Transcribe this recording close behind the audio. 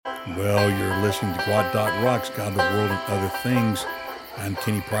Well, you're listening to God Rocks, God, the World, and Other Things. I'm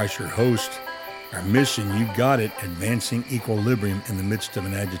Kenny Price, your host. Our mission, you got it, advancing equilibrium in the midst of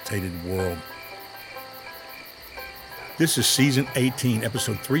an agitated world. This is Season 18,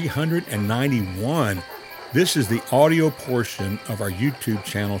 Episode 391. This is the audio portion of our YouTube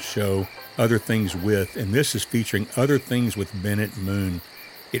channel show, Other Things With, and this is featuring Other Things with Bennett Moon.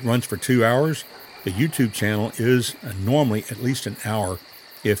 It runs for 2 hours. The YouTube channel is normally at least an hour.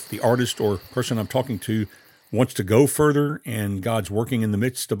 If the artist or person I'm talking to wants to go further and God's working in the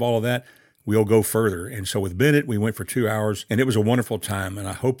midst of all of that, we'll go further. And so with Bennett, we went for 2 hours, and it was a wonderful time, and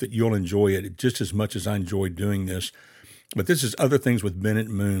I hope that you'll enjoy it just as much as I enjoyed doing this. But this is Other Things with Bennett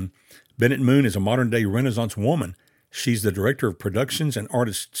Moon. Bennett Moon is a modern-day Renaissance woman. She's the Director of Productions and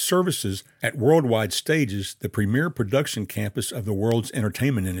Artist Services at Worldwide Stages, the premier production campus of the world's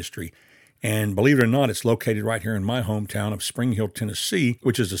entertainment industry. And believe it or not, it's located right here in my hometown of Spring Hill, Tennessee,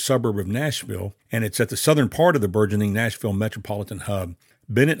 which is a suburb of Nashville, and it's at the southern part of the burgeoning Nashville metropolitan hub.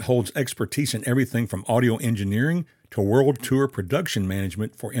 Bennett holds expertise in everything from audio engineering to world tour production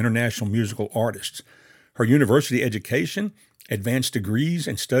management for international musical artists. Her university education, advanced degrees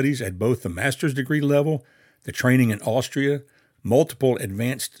and studies at both the master's degree level, the training in Austria, multiple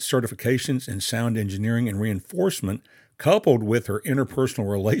advanced certifications in sound engineering and reinforcement, coupled with her interpersonal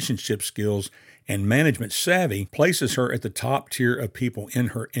relationship skills and management savvy, places her at the top tier of people in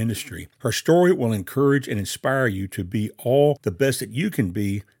her industry. Her story will encourage and inspire you to be all the best that you can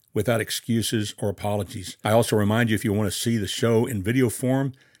be without excuses or apologies. I also remind you, if you want to see the show in video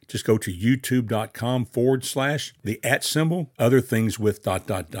form, just go to youtube.com/the other things with ... So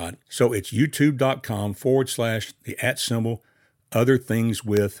it's youtube.com/the other things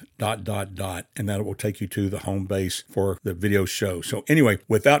with ... and that will take you to the home base for the video show. So anyway,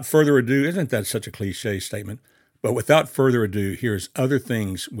 without further ado, isn't that such a cliche statement? But without further ado, here's Other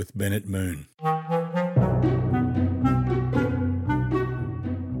Things with Bennett Moon.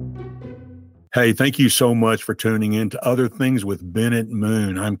 Hey, thank you so much for tuning in to Other Things with Bennett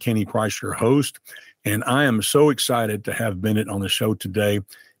Moon. I'm Kenny Price, your host, and I am so excited to have Bennett on the show today.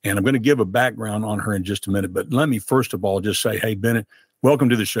 And I'm going to give a background on her in just a minute. But let me first of all just say, hey, Bennett, welcome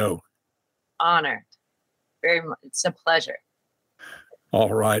to the show. Honored. Very much. It's a pleasure.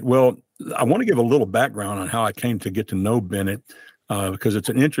 All right. Well, I want to give a little background on how I came to get to know Bennett because it's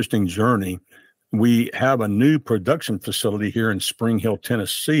an interesting journey. We have a new production facility here in Spring Hill,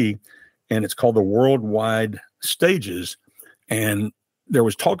 Tennessee, and it's called the Worldwide Stages. And there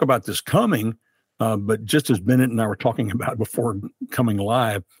was talk about this coming, but just as Bennett and I were talking about before coming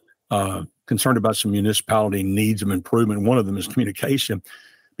live, concerned about some municipality needs of improvement. One of them is communication,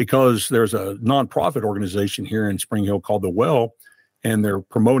 because there's a nonprofit organization here in Spring Hill called The Well, and they're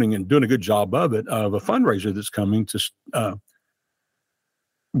promoting and doing a good job of it, of a fundraiser that's coming to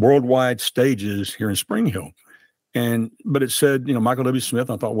Worldwide Stages here in Spring Hill. But it said, Michael W. Smith.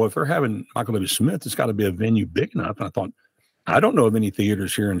 I thought, well, if they're having Michael W. Smith, it's got to be a venue big enough. And I thought, I don't know of any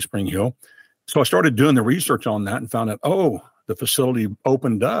theaters here in Spring Hill. So I started doing the research on that and found out, the facility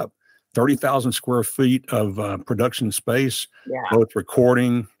opened up 30,000 square feet of production space, both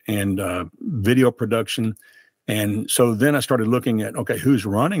recording and video production. And so then I started looking at, okay, who's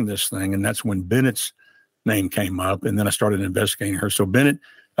running this thing? And that's when Bennett's name came up. And then I started investigating her. So Bennett,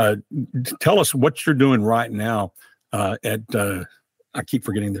 tell us what you're doing right now at, I keep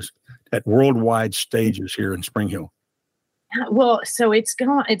forgetting this, at Worldwide Stages here in Spring Hill. Well, so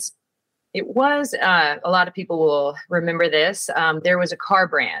it was, a lot of people will remember this. There was a car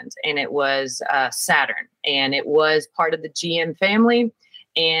brand, and it was Saturn, and it was part of the GM family.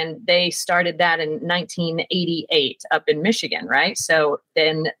 And they started that in 1988 up in Michigan, right? So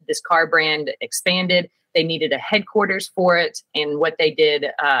then this car brand expanded. They needed a headquarters for it. And what they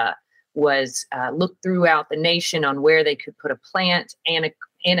did was look throughout the nation on where they could put a plant and a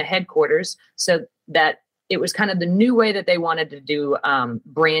headquarters, so that it was kind of the new way that they wanted to do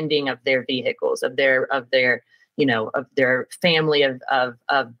branding of their vehicles, of their family of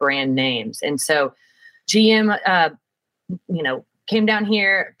brand names. And so GM, came down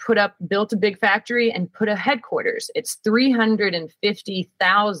here, built a big factory and put a headquarters. It's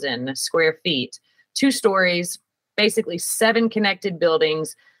 350,000 square feet, 2 stories, basically 7 connected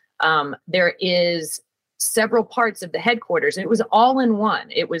buildings. There is several parts of the headquarters. It was all in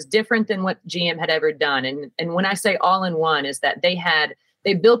one. It was different than what GM had ever done. And when I say all in one, is that they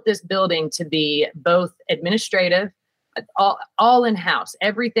built this building to be both administrative, all in-house.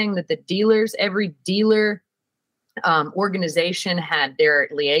 Everything that every dealer organization had their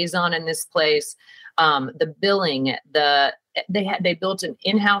liaison in this place. The billing, they built an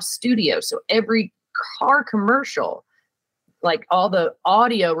in-house studio. So every car commercial like all the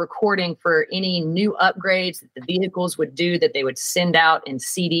audio recording for any new upgrades that the vehicles would do, that they would send out in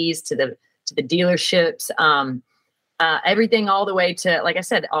CDs to the dealerships. Everything all the way to, like I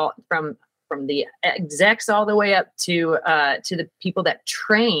said, all from the execs all the way up to the people that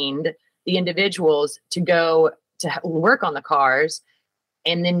trained the individuals to go to work on the cars,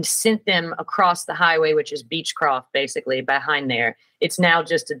 and then sent them across the highway, which is Beechcroft, basically behind there. It's now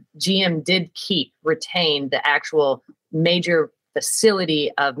just GM did retain the actual major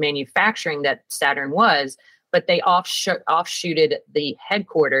facility of manufacturing that Saturn was, but they offshooted the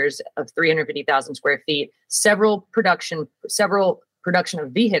headquarters of 350,000 square feet, several production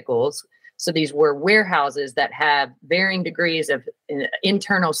of vehicles. So these were warehouses that have varying degrees of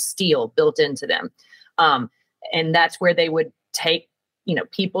internal steel built into them. And that's where they would take,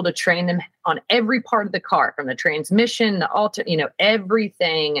 people to train them on every part of the car, from the transmission, the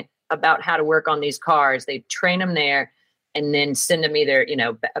everything about how to work on these cars. They train them there and then send them either,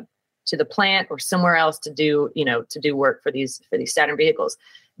 to the plant or somewhere else to do work for these Saturn vehicles.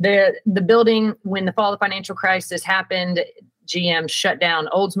 The building, when the fall of the financial crisis happened, GM shut down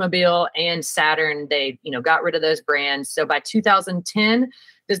Oldsmobile and Saturn. They, got rid of those brands. So by 2010,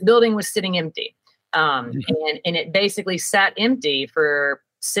 this building was sitting empty. And it basically sat empty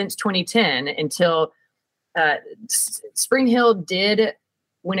since 2010 until Spring Hill did,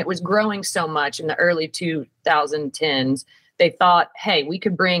 when it was growing so much in the early 2010s, they thought, hey, we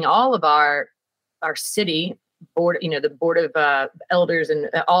could bring all of our city board, the board of elders and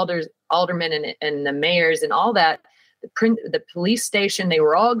aldermen and the mayors and all that, the police station, they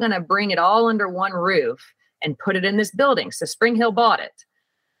were all going to bring it all under one roof and put it in this building. So Spring Hill bought it.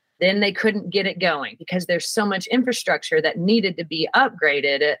 Then they couldn't get it going because there's so much infrastructure that needed to be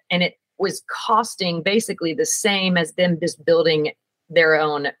upgraded. And it was costing basically the same as them just building their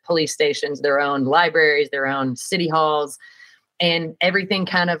own police stations, their own libraries, their own city halls, and everything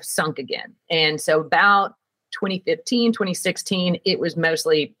kind of sunk again. And so about 2015, 2016, it was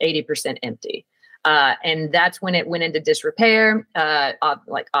mostly 80% empty. And that's when it went into disrepair.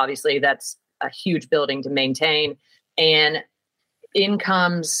 Obviously that's a huge building to maintain. And in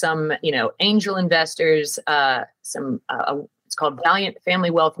comes some, angel investors, it's called Valiant Family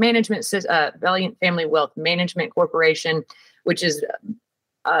Wealth Management Corporation, which is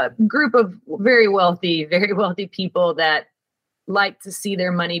a group of very wealthy people that like to see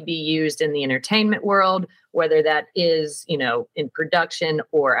their money be used in the entertainment world, whether that is, in production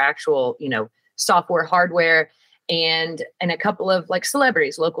or actual, software, hardware, and a couple of like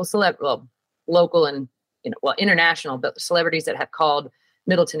celebrities, local and international, but celebrities that have called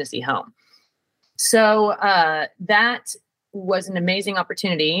Middle Tennessee home. So that was an amazing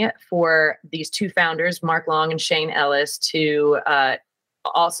opportunity for these two founders, Mark Long and Shane Ellis, to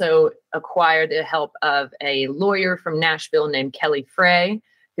also acquire the help of a lawyer from Nashville named Kelly Frey,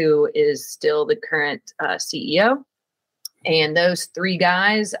 who is still the current CEO. And those three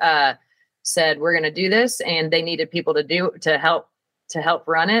guys said, we're going to do this. And they needed people to help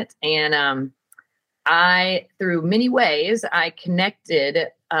run it. And through many ways, I connected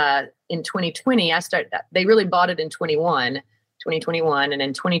in 2020. They really bought it in 2021. And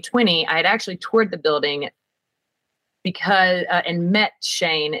in 2020, I had actually toured the building and met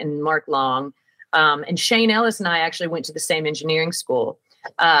Shane and Mark Long. And Shane Ellis and I actually went to the same engineering school,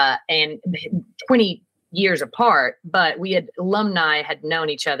 and 20 years apart, but alumni had known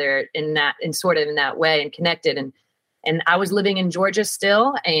each other in that way and connected. And I was living in Georgia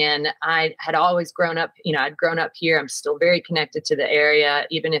still, and I had always grown up, I'd grown up here. I'm still very connected to the area,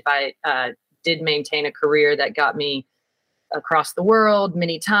 even if I did maintain a career that got me across the world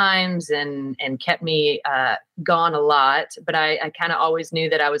many times and kept me gone a lot. But I kind of always knew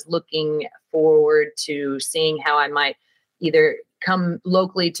that I was looking forward to seeing how I might either come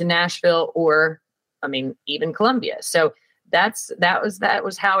locally to Nashville or, even Columbia. So that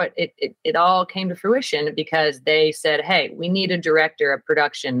was how it all came to fruition, because they said, hey, we need a director of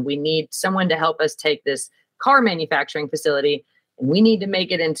production. We need someone to help us take this car manufacturing facility, and we need to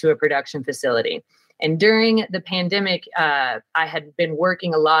make it into a production facility. And during the pandemic, I had been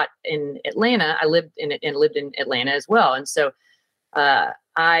working a lot in Atlanta. I lived in Atlanta as well. And so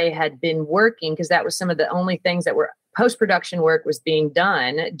I had been working, because that was some of the only things that were post-production work was being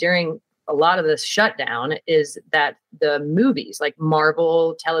done during a lot of the shutdown, is that the movies like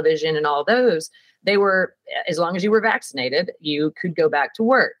Marvel television and all those, they were, as long as you were vaccinated, you could go back to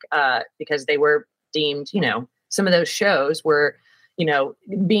work because they were deemed, some of those shows were,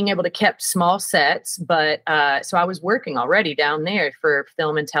 being able to keep small sets. But so I was working already down there for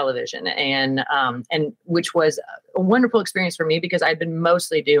film and television, and which was a wonderful experience for me, because I'd been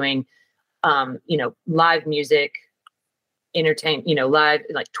mostly doing, live music, entertain, live,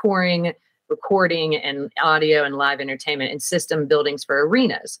 like touring, recording, and audio and live entertainment and system buildings for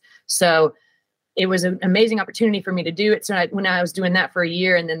arenas. So it was an amazing opportunity for me to do it. So when I was doing that for a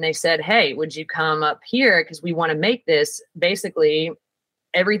year, and then they said, hey, would you come up here? Because we want to make this basically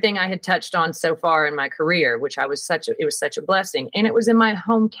everything I had touched on so far in my career, which it was such a blessing. And it was in my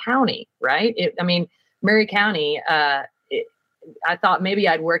home county, right? Murray County, I thought maybe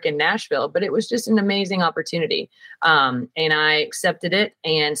I'd work in Nashville, but it was just an amazing opportunity. And I accepted it.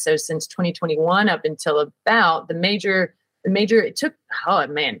 And so since 2021 up until about the major, it took, oh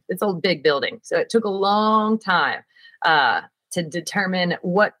man, it's a big building. So it took a long time to determine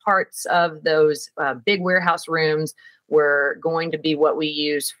what parts of those big warehouse rooms were going to be what we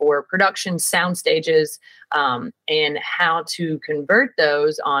use for production sound stages, and how to convert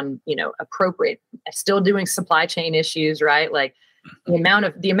those on, appropriate, still doing supply chain issues, right? Like the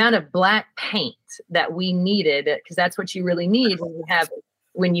amount of black paint that we needed, because that's what you really need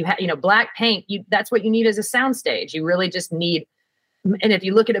when you have black paint, that's what you need as a sound stage. You really just need, and if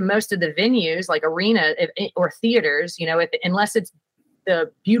you look at most of the venues like arena or theaters, unless it's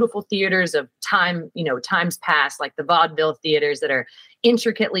the beautiful theaters of times past, like the vaudeville theaters that are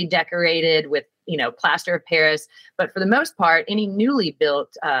intricately decorated with, plaster of Paris. But for the most part, any newly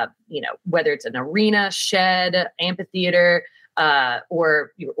built, whether it's an arena, shed, amphitheater,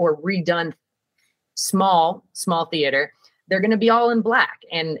 or redone small theater, they're going to be all in black.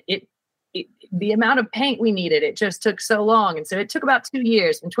 And the amount of paint we needed, it just took so long. And so it took about 2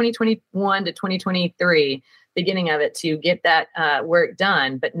 years, from 2021 to 2023, beginning of it, to get that work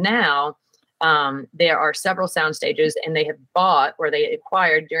done. But now there are several sound stages, and they have bought, or they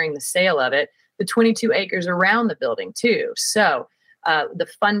acquired during the sale of it, the 22 acres around the building too. So the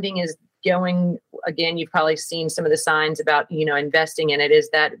funding is going, again, you've probably seen some of the signs about, investing in it, is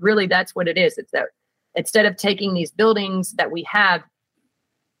that really that's what it is. It's that instead of taking these buildings that we have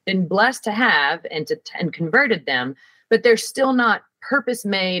been blessed to have and converted them, but they're still not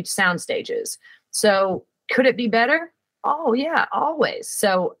purpose-made sound stages. So could it be better? Oh yeah, always.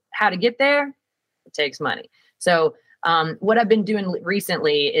 So how to get there? It takes money. So what I've been doing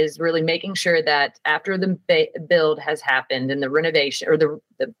recently is really making sure that after the build has happened and the renovation or the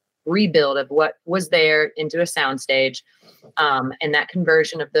rebuild of what was there into a soundstage, and that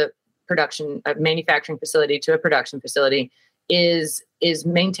conversion of the production of manufacturing facility to a production facility is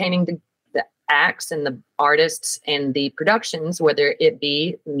maintaining the acts and the artists and the productions, whether it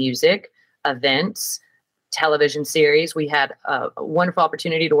be music, events, television series. We had a wonderful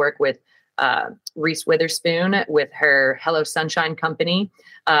opportunity to work with Reese Witherspoon with her Hello Sunshine Company.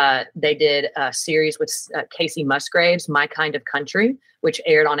 They did a series with Casey Musgraves, My Kind of Country, which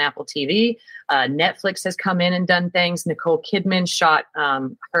aired on Apple TV. Netflix has come in and done things. Nicole Kidman shot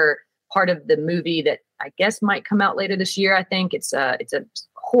her part of the movie that I guess might come out later this year. I think it's a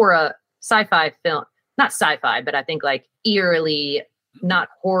horror sci-fi film, not sci-fi, but I think like eerily, not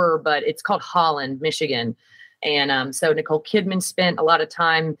horror, but it's called Holland, Michigan. And so Nicole Kidman spent a lot of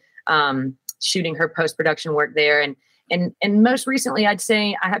time shooting her post-production work there. And most recently, I'd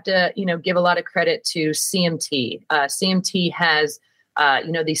say I have to, give a lot of credit to CMT. CMT has,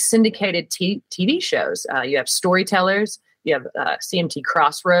 these syndicated TV shows. You have Storytellers, you have CMT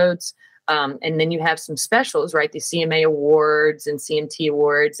Crossroads, and then you have some specials, right? The CMA Awards and CMT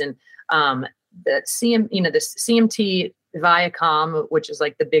Awards, and the CMT Viacom, which is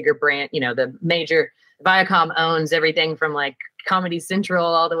like the bigger brand, the major. Viacom owns everything from like Comedy Central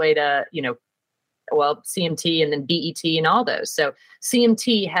all the way to, CMT and then BET and all those. So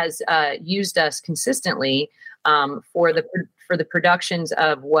CMT has used us consistently for the productions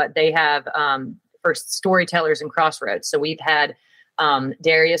of what they have for Storytellers and Crossroads. So we've had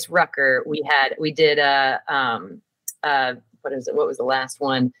Darius Rucker. We did what was the last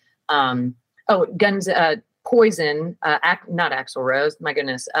one? Poison. Not Axl Rose. My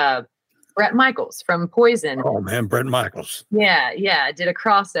goodness. Bret Michaels from Poison. Oh man, Bret Michaels. Yeah. Did a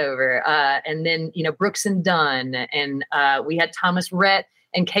crossover. And then, Brooks and Dunn, and we had Thomas Rhett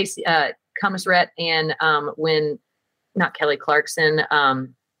and Thomas Rhett and when not Kelly Clarkson,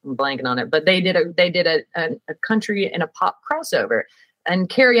 I'm blanking on it, but they did a country and a pop crossover. And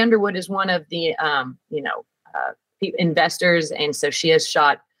Carrie Underwood is one of the investors, and so she has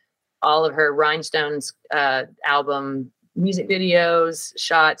shot all of her Rhinestones album music videos,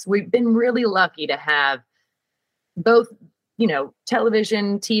 shots. We've been really lucky to have both,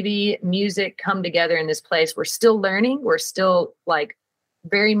 television, TV, music come together in this place. We're still learning. We're still like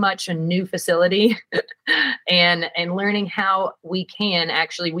very much a new facility and learning how we can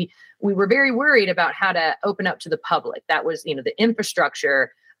actually, we were very worried about how to open up to the public. That was, the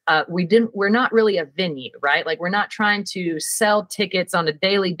infrastructure we're not really a venue, right? Like we're not trying to sell tickets on a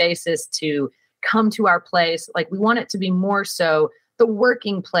daily basis to come to our place. Like we want it to be more so the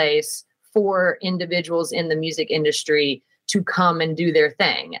working place for individuals in the music industry to come and do their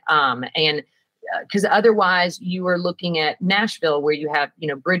thing. And because otherwise you are looking at Nashville, where you have,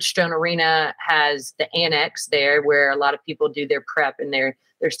 Bridgestone Arena has the annex there where a lot of people do their prep and their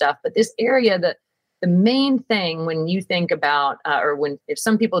stuff. But this area, the main thing when you think about, if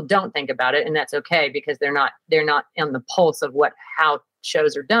some people don't think about it, and that's okay because they're not on the pulse of how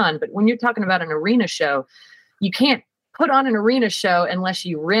shows are done. But when you're talking about an arena show, you can't put on an arena show unless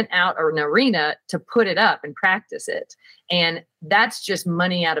you rent out an arena to put it up and practice it. And that's just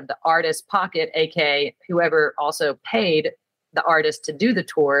money out of the artist's pocket, aka whoever also paid the artist to do the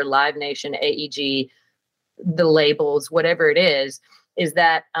tour, Live Nation, AEG, the labels, whatever it is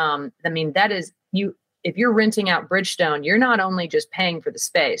that, that is you. If you're renting out Bridgestone, you're not only just paying for the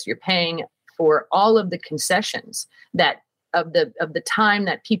space, you're paying for all of the concessions of the time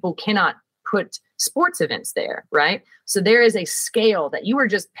that people cannot put sports events there, right? So there is a scale that you are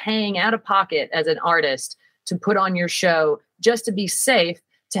just paying out of pocket as an artist to put on your show just to be safe,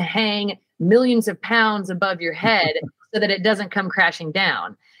 to hang millions of pounds above your head so that it doesn't come crashing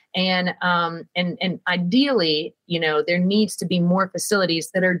down. And ideally, there needs to be more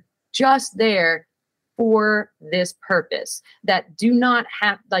facilities that are just there for this purpose, that do not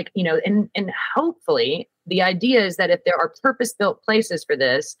have and hopefully the idea is that if there are purpose-built places for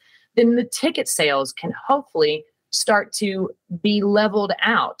this, then the ticket sales can hopefully start to be leveled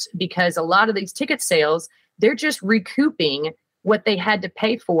out, because a lot of these ticket sales, they're just recouping what they had to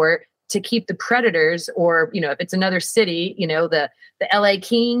pay for to keep the Predators, or, if it's another city, the LA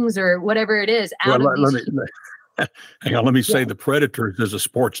Kings or whatever it is, out of these. Hang on, let me say the Predators is a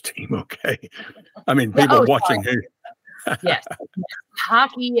sports team, okay? I mean, people watching here. Yes.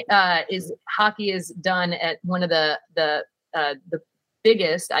 Hockey is done at one of the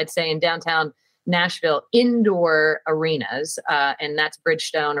biggest, I'd say, in downtown Nashville, indoor arenas, and that's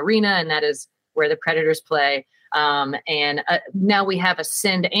Bridgestone Arena, and that is where the Predators play. And now we have a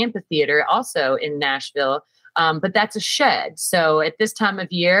Send Amphitheater also in Nashville, but that's a shed. So at this time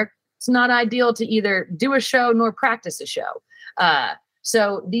of year, it's not ideal to either do a show nor practice a show.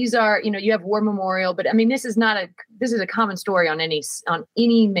 So these are, you have War Memorial, but I mean, this is a common story on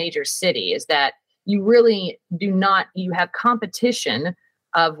any major city, is that you really you have competition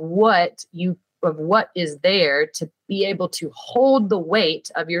of what is there to be able to hold the weight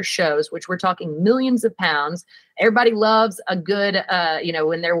of your shows, which we're talking millions of pounds. Everybody loves a good,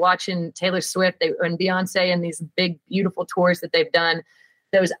 when they're watching Taylor Swift and Beyonce and these big, beautiful tours that they've done,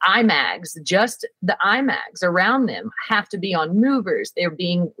 those IMAGs, just the IMAGs around them have to be on movers. They're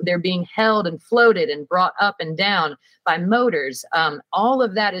being held and floated and brought up and down by motors. All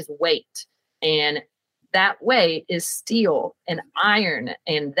of that is weight, and that weight is steel and iron,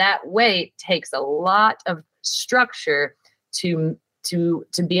 and that weight takes a lot of structure to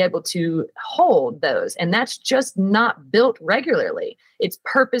be able to hold those. And that's just not built regularly. It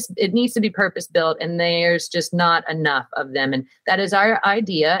needs to be purpose built, and there's just not enough of them. And that is our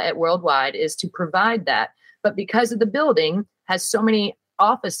idea at Worldwide, is to provide that. But because of the building has so many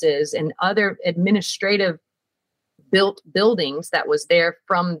offices and other administrative built buildings that was there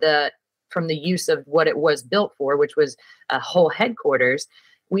from the use of what it was built for, which was a whole headquarters,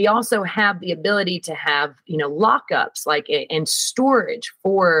 we also have the ability to have, lockups and storage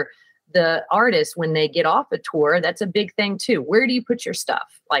for the artists when they get off a tour. That's a big thing too. Where do you put your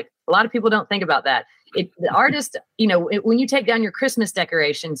stuff? Like, a lot of people don't think about that. The artist, when you take down your Christmas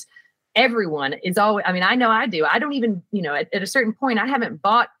decorations, everyone is always, I know I do. I don't even, at a certain point, I haven't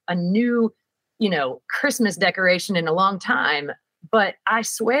bought a new, Christmas decoration in a long time. But I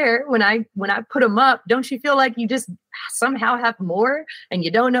swear, when I put them up, don't you feel like you just somehow have more, and you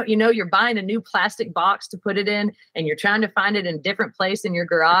don't know, you're buying a new plastic box to put it in, and you're trying to find it in a different place in your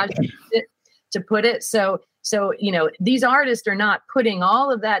garage to put it. So, these artists are not putting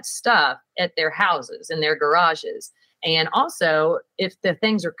all of that stuff at their houses and their garages. And also, if the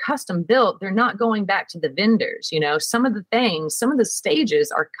things are custom built, they're not going back to the vendors. Some of the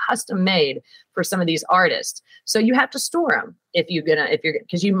stages are custom made for some of these artists. So you have to store them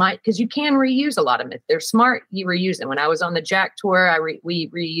because you can reuse a lot of them. If they're smart, you reuse them. When I was on the Jack tour, we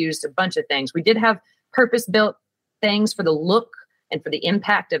reused a bunch of things. We did have purpose-built things for the look and for the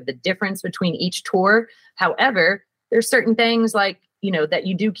impact of the difference between each tour. However, there's certain things like, that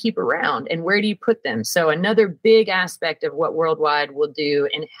you do keep around, and where do you put them? So another big aspect of what Worldwide will do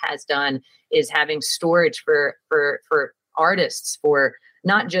and has done is having storage for artists, for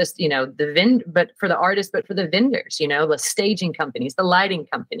not just, but for the artists, but for the vendors, the staging companies, the lighting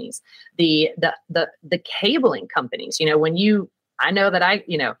companies, the cabling companies. I know that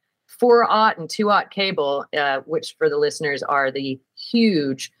 4/0 and 2/0 cable, which for the listeners are the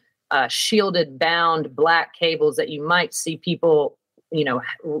huge shielded bound black cables that you might see people,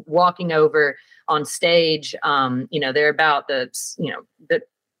 walking over on stage. They're about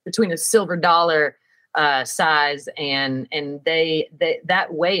between a silver dollar size and they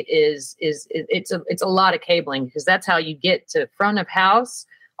that weight is it's a lot of cabling, because that's how you get to front of house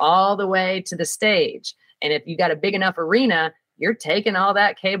all the way to the stage. And if you got a big enough arena, you're taking all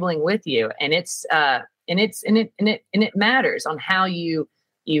that cabling with you, and it matters on how you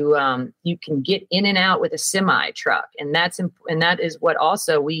can get in and out with a semi truck. And that is what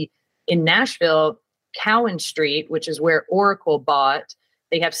also in Nashville, Cowan Street, which is where Oracle bought.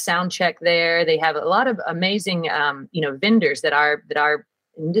 They have sound check there. They have a lot of amazing, vendors that our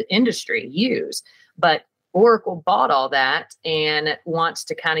industry use. But Oracle bought all that and wants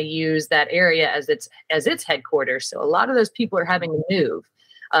to kind of use that area as its headquarters. So a lot of those people are having to move,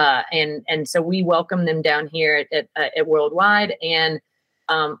 and so we welcome them down here at Worldwide, and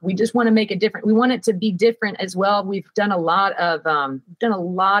we just want to make it different. We want it to be different as well. We've done a lot of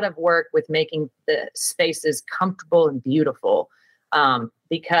work with making the spaces comfortable and beautiful.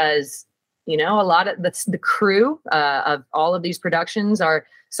 Because, a lot of the crew of all of these productions are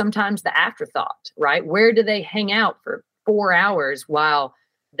sometimes the afterthought, right? Where do they hang out for 4 hours while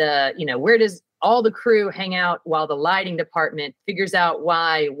where does all the crew hang out while the lighting department figures out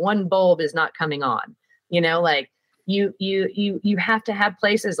why one bulb is not coming on? You have to have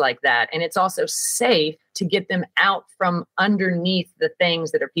places like that. And it's also safe to get them out from underneath the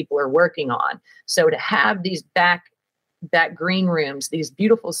things that people are working on. So to have these back green rooms, these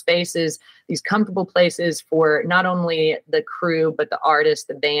beautiful spaces, these comfortable places for not only the crew, but the artist,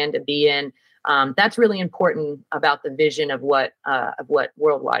 the band to be in. That's really important about the vision of what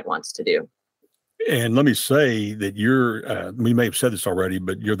Worldwide wants to do. And let me say that we may have said this already,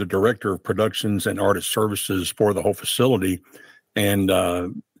 but you're the director of productions and artist services for the whole facility. And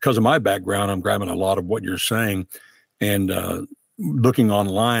because of my background, I'm grabbing a lot of what you're saying. And looking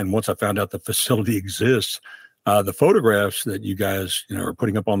online, once I found out the facility exists, the photographs that you guys, are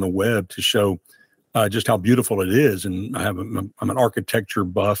putting up on the web to show just how beautiful it is. And I'm an architecture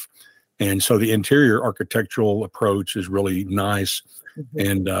buff. And so the interior architectural approach is really nice. Mm-hmm.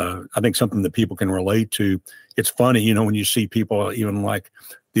 And I think something that people can relate to. It's funny, when you see people, even like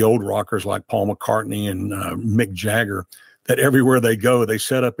the old rockers like Paul McCartney and Mick Jagger, that everywhere they go, they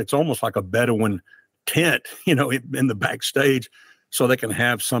set up, it's almost like a Bedouin tent, in the backstage, so they can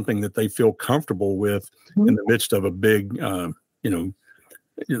have something that they feel comfortable with mm-hmm. in the midst of a big, shed.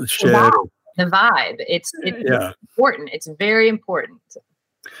 The vibe. It's important. It's very important.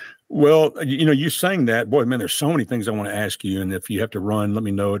 Well, you saying that, boy, man, there's so many things I want to ask you. And if you have to run, let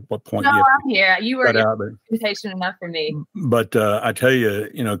me know at what point. No, I'm here. You were invitation enough for me. But I tell you,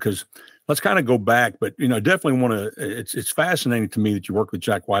 because let's kind of go back, but, definitely want to, it's fascinating to me that you work with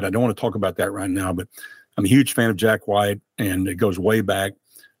Jack White. I don't want to talk about that right now, but I'm a huge fan of Jack White, and it goes way back.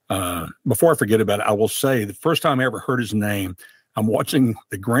 Before I forget about it, I will say the first time I ever heard his name, I'm watching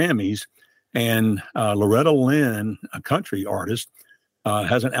the Grammys, and Loretta Lynn, a country artist,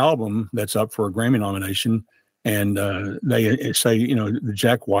 has an album that's up for a Grammy nomination. And they say,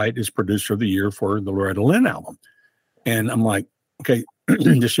 Jack White is producer of the year for the Loretta Lynn album. And I'm like, okay,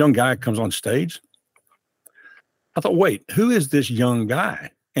 this young guy comes on stage. I thought, wait, who is this young guy?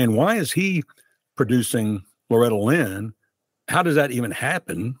 And why is he producing Loretta Lynn? How does that even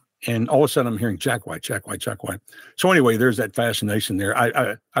happen? And all of a sudden I'm hearing Jack White, Jack White, Jack White. So anyway, there's that fascination there.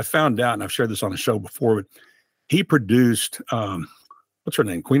 I found out, and I've shared this on the show before, but he produced, what's her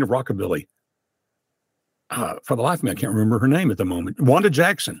name? Queen of Rockabilly. For the life of me, I can't remember her name at the moment. Wanda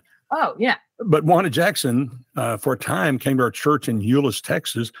Jackson. Oh, yeah. But Wanda Jackson, for a time, came to our church in Euless,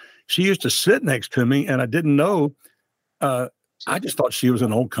 Texas. She used to sit next to me, and I didn't know. I just thought she was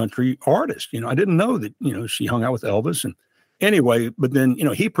an old country artist. I didn't know that, she hung out with Elvis. And anyway, but then,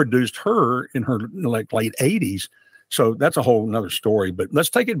 he produced her in her late 80s. So that's a whole nother story. But let's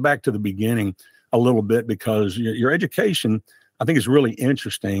take it back to the beginning a little bit, because your education, I think, is really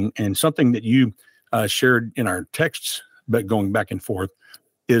interesting, and something that you shared in our texts, but going back and forth,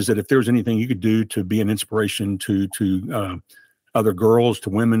 is that if there's anything you could do to be an inspiration to other girls, to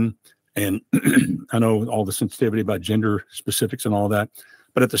women, and I know all the sensitivity about gender specifics and all that,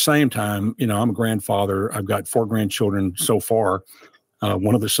 but at the same time, I'm a grandfather. I've got 4 grandchildren so far.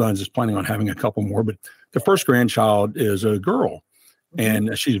 One of the sons is planning on having a couple more, but the first grandchild is a girl.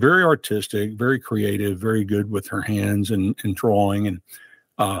 And she's very artistic, very creative, very good with her hands and drawing.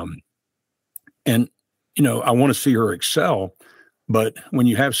 And, I want to see her excel. But when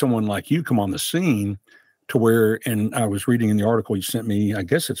you have someone like you come on the scene to where, and I was reading in the article you sent me, I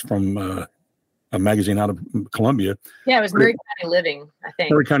guess it's from a magazine out of Columbia. Yeah, it was Murray County Living, I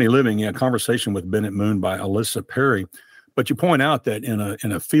think. Murray County Living, yeah, Conversation with Bennett Moon by Alyssa Perry. But you point out that in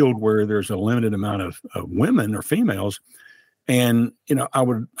a field where there's a limited amount of women or females, and I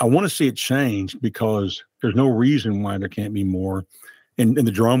want to see it change, because there's no reason why there can't be more. In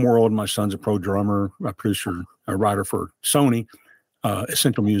the drum world, my son's a pro drummer, a producer, a writer for Sony,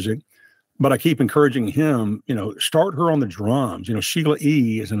 Essential Music. But I keep encouraging him, start her on the drums. Sheila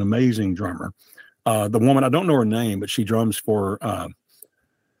E. is an amazing drummer. The woman, I don't know her name, but she drums for, how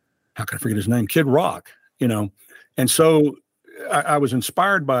can I forget his name? Kid Rock, And so I was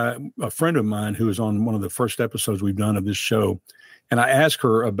inspired by a friend of mine who was on one of the first episodes we've done of this show. And I asked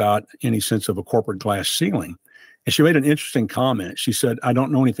her about any sense of a corporate glass ceiling. And she made an interesting comment. She said, I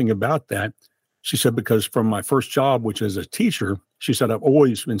don't know anything about that. She said, because from my first job, which is a teacher, she said, I've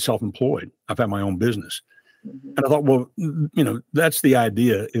always been self-employed. I've had my own business. And I thought, well, that's the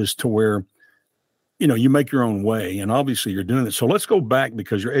idea, is to where, you make your own way. And obviously you're doing it. So let's go back,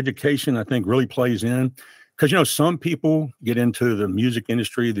 because your education, I think, really plays in. Because, some people get into the music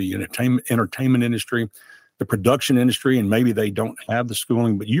industry, the entertainment industry, the production industry, and maybe they don't have the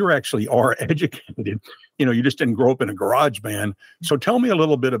schooling, but you actually are educated. You just didn't grow up in a garage band. So tell me a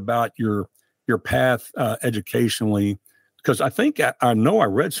little bit about your path educationally, because I think I know I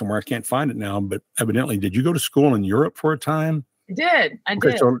read somewhere, I can't find it now, but evidently, did you go to school in Europe for a time? I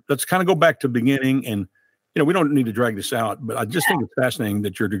did. So let's kind of go back to the beginning, and we don't need to drag this out, but I just think it's fascinating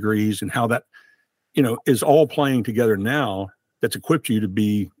that your degrees and how that is all playing together now, that's equipped you to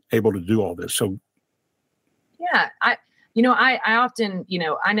be able to do all this. So yeah, I often,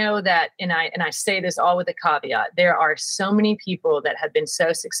 I know that, and I say this all with a caveat, there are so many people that have been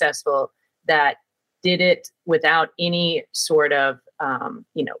so successful that did it without any sort of,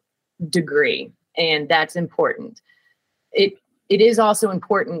 degree. And that's important. It is also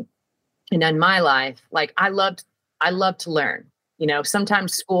important. And in my life, like I loved to learn.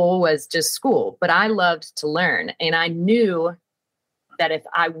 Sometimes school was just school, but I loved to learn. And I knew that if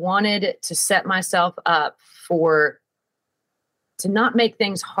I wanted to set myself up to not make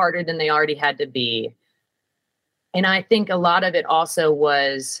things harder than they already had to be. And I think a lot of it also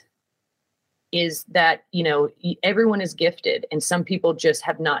is that, everyone is gifted, and some people just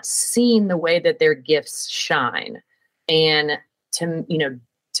have not seen the way that their gifts shine. And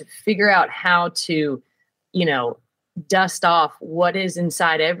to figure out how to, dust off what is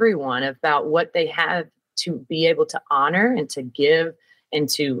inside everyone about what they have to be able to honor and to give and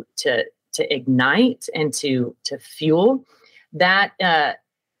to ignite and to fuel that.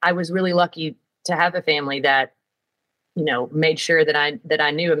 I was really lucky to have a family that, made sure that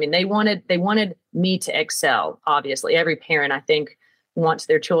I knew. I mean, they wanted me to excel. Obviously, every parent, I think, wants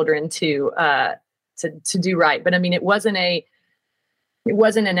their children to do right. But I mean, it wasn't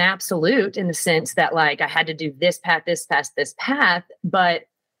an absolute, in the sense that, like, I had to do this path, but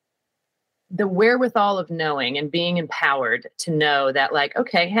the wherewithal of knowing and being empowered to know that, like,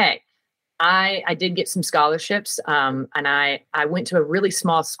 okay, hey, I did get some scholarships, and I went to a really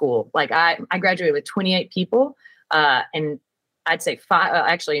small school. Like I graduated with 28 people, and I'd say five,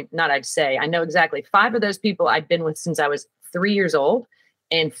 actually not I'd say, I know exactly 5 of those people I'd been with since I was 3 years old.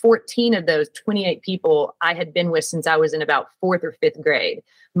 And 14 of those 28 people I had been with since I was in about 4th or 5th grade.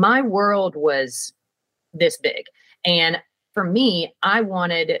 My world was this big. And for me, I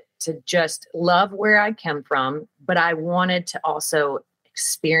wanted to just love where I come from, but I wanted to also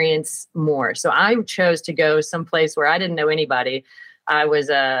experience more. So I chose to go someplace where I didn't know anybody. I was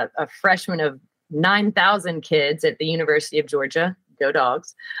a freshman of 9,000 kids at the University of Georgia. Go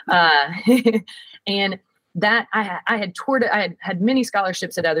Dogs. And that I had toured, I had many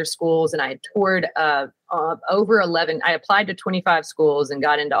scholarships at other schools, and I had toured over 11. I applied to 25 schools and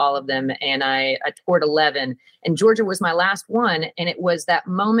got into all of them. And I toured 11, and Georgia was my last one. And it was that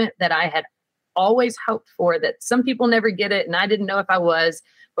moment that I had always hoped for, that some people never get it. And I didn't know if I was,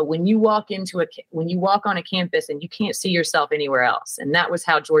 but when you walk on a campus and you can't see yourself anywhere else. And that was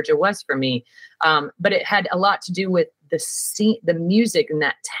how Georgia was for me. But it had a lot to do with the music in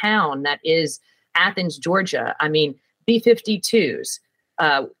that town that is Athens, Georgia. I mean, B-52s,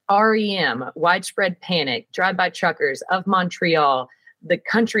 REM, Widespread Panic, Drive-By Truckers, Of Montreal, the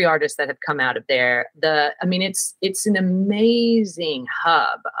country artists that have come out of there. It's an amazing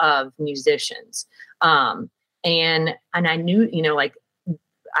hub of musicians. And I knew, like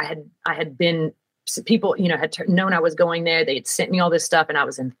I had been people, had known I was going there. They had sent me all this stuff and I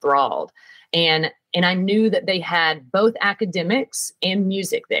was enthralled. And I knew that they had both academics and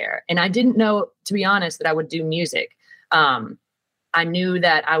music there. And I didn't know, to be honest, that I would do music. I knew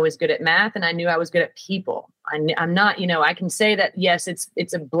that I was good at math and I knew I was good at people. I'm not, I can say that, yes,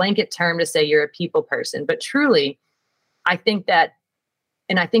 it's a blanket term to say you're a people person, but truly, I think that,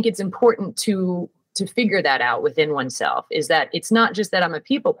 and I think it's important to figure that out within oneself, is that it's not just that I'm a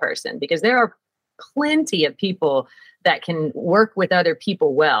people person, because there are plenty of people that can work with other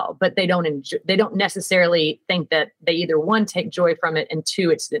people well, but they don't necessarily think that they either, one, take joy from it, and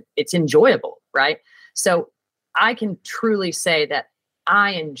two, it's enjoyable, right? So I can truly say that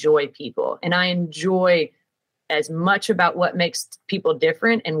I enjoy people, and I enjoy as much about what makes people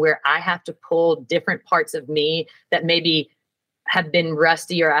different, and where I have to pull different parts of me that maybe have been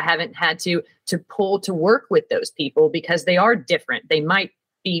rusty or I haven't had to pull to work with those people, because they are different. They might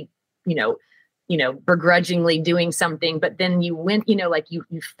be, begrudgingly doing something, but then you went, like you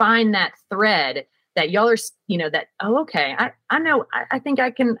find that thread that y'all are, that, oh, okay, I know, I think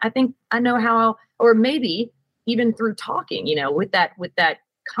I know how, or maybe even through talking, with that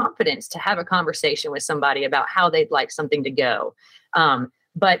confidence to have a conversation with somebody about how they'd like something to go.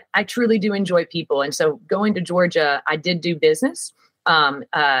 But I truly do enjoy people. And so going to Georgia, I did do business. And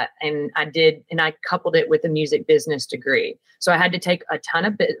I coupled it with a music business degree. So I had to take a ton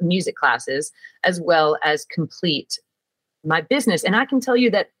of music classes as well as complete my business. And I can tell you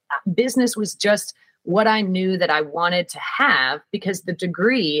that business was just what I knew that I wanted to have, because the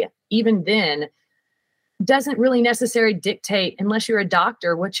degree, even then, doesn't really necessarily dictate, unless you're a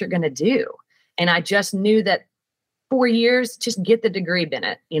doctor, what you're going to do. And I just knew that 4 years, just get the degree,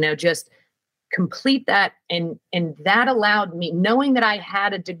 Bennett, just complete that. And that allowed me, knowing that I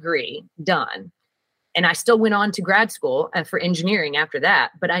had a degree done, and I still went on to grad school for engineering after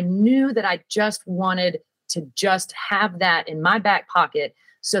that. But I knew that I just wanted to just have that in my back pocket,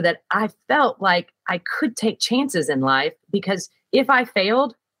 so that I felt like I could take chances in life, because if I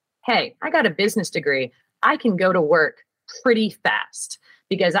failed, hey, I got a business degree. I can go to work pretty fast,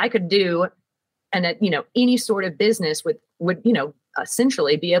 because I could do any sort of business would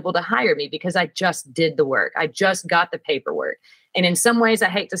essentially be able to hire me, because I just did the work. I just got the paperwork. And in some ways, I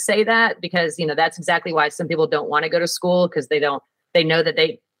hate to say that, because, that's exactly why some people don't want to go to school, because they know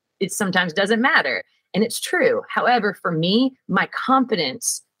that it sometimes doesn't matter. And it's true. However, for me, my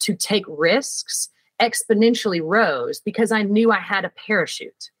confidence to take risks exponentially rose, because I knew I had a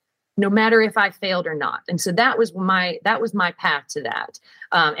parachute, no matter if I failed or not. And so that was my path to that,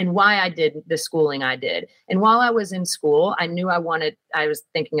 and why I did the schooling I did. And while I was in school, I knew I was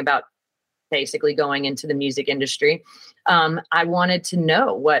thinking about basically going into the music industry. I wanted to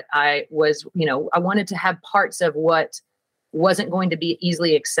know what I wanted to have parts of what wasn't going to be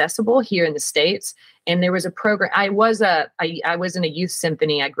easily accessible here in the States. And there was a program. I was in a youth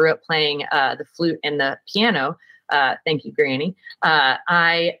symphony. I grew up playing the flute and the piano. Thank you, Granny.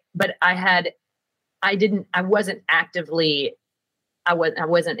 I didn't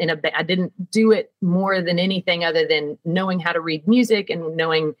do it more than anything other than knowing how to read music and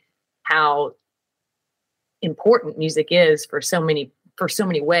knowing how important music is for so many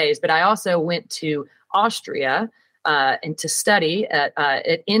ways. But I also went to Austria and to study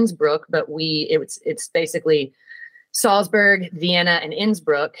at Innsbruck, but it's basically Salzburg, Vienna, and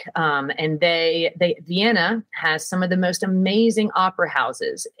Innsbruck. And Vienna has some of the most amazing opera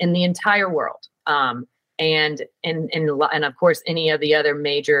houses in the entire world. And of course, any of the other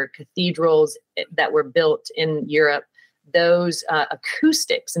major cathedrals that were built in Europe, those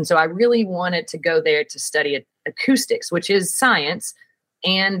acoustics. And so I really wanted to go there to study acoustics, which is science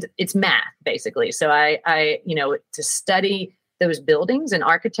and it's math, basically. So I to study those buildings and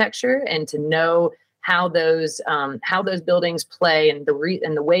architecture, and to know how those buildings play, and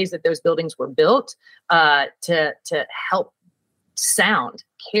the ways that those buildings were built to help sound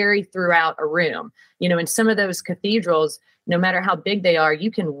carry throughout a room. In some of those cathedrals, no matter how big they are, you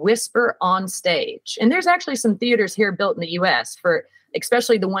can whisper on stage. And there's actually some theaters here built in the U.S. for,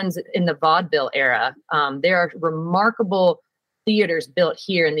 especially the ones in the vaudeville era. There are remarkable theaters built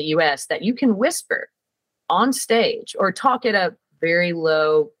here in the U.S. that you can whisper on stage or talk at a very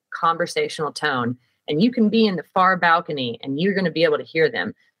low conversational tone, and you can be in the far balcony and you're going to be able to hear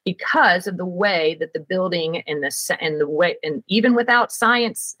them, because of the way that the building and the way, and even without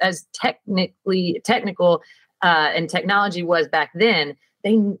science as technical and technology was back then,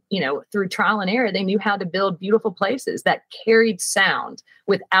 they, through trial and error, they knew how to build beautiful places that carried sound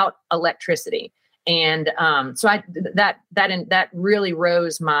without electricity. And so that really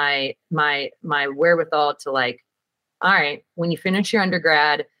rose my wherewithal to, like, all right, when you finish your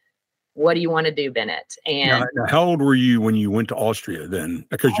undergrad, what do you want to do, Bennett? And now, how old were you when you went to Austria then?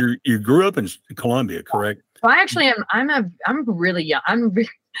 Because you grew up in Colombia, correct? well, I actually am. I'm really young.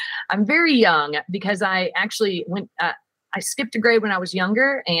 I'm very young because I actually went. I skipped a grade when I was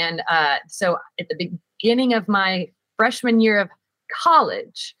younger, and so at the beginning of my freshman year of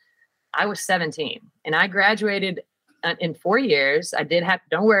college, I was 17, and I graduated in 4 years. I did have.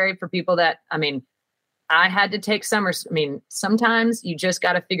 Don't worry for people that. I mean, I had to take summers. I mean, sometimes you just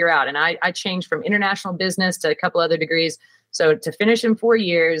got to figure out. And I changed from international business to a couple other degrees. So to finish in 4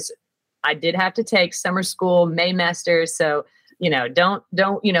 years, I did have to take summer school, Maymester. So,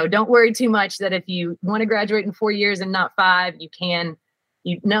 don't worry too much that if you want to graduate in 4 years and not 5, you can.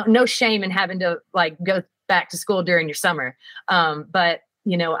 No shame in having to like go back to school during your summer. But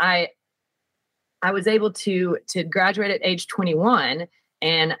I was able to graduate at age 21,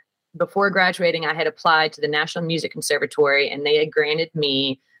 and before graduating, I had applied to the National Music Conservatory, and they had granted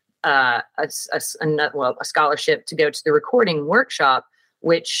me a scholarship to go to the recording workshop,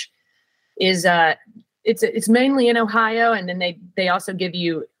 which is it's mainly in Ohio, and then they also give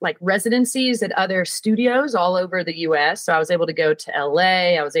you like residencies at other studios all over the U.S. So I was able to go to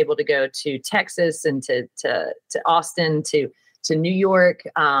L.A., I was able to go to Texas and to Austin, to New York,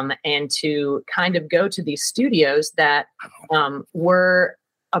 and to kind of go to these studios that were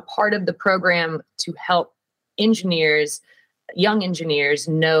a part of the program to help young engineers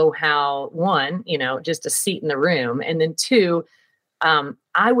know how, one, just a seat in the room. And then two,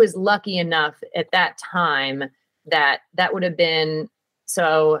 I was lucky enough at that time that would have been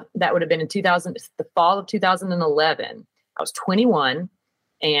in 2000, the fall of 2011. I was 21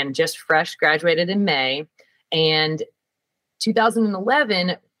 and just fresh graduated in May. And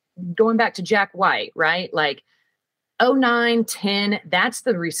 2011, going back to Jack White, right? Like, 09, 10, that's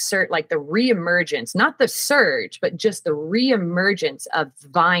the research, like the reemergence, not the surge, but just the reemergence of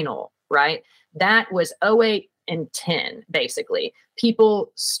vinyl, right? That was 08 and 10, basically.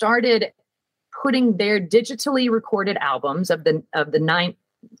 People started putting their digitally recorded albums of the 90s,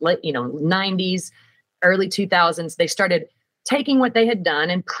 early 2000s. They started taking what they had done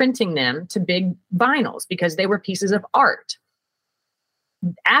and printing them to big vinyls because they were pieces of art.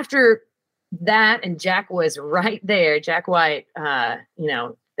 After that, and Jack was right there. Jack White, that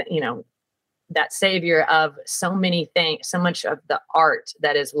savior of so many things, so much of the art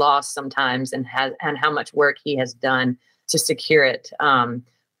that is lost sometimes, and how much work he has done to secure it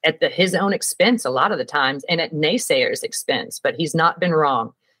at his own expense a lot of the times, and at naysayers' expense. But he's not been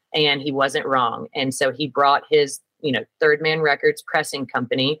wrong, and he wasn't wrong. And so he brought his, Third Man Records pressing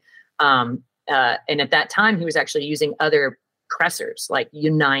company, and at that time he was actually using other pressers like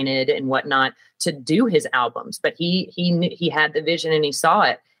United and whatnot to do his albums, but he had the vision and he saw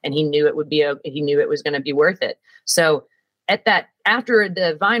it, and he knew it was going to be worth it. So after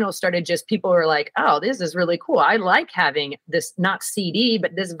the vinyl started, just people were like, oh, this is really cool. I like having this, not CD,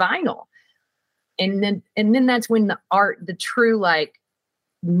 but this vinyl. And then that's when the art, the true like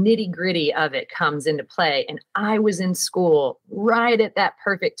nitty gritty of it comes into play. And I was in school right at that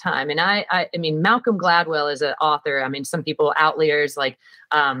perfect time. And I mean, Malcolm Gladwell is an author. I mean, some people, outliers, like,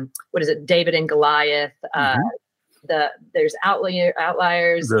 what is it? David and Goliath. There's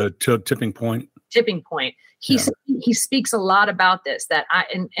outliers. The tipping point. He speaks a lot about this, that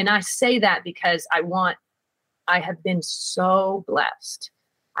I say that because I have been so blessed.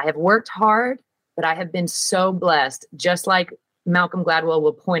 I have worked hard, but I have been so blessed, just like Malcolm Gladwell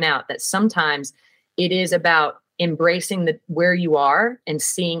will point out, that sometimes it is about embracing where you are and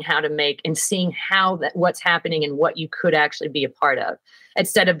seeing what's happening and what you could actually be a part of,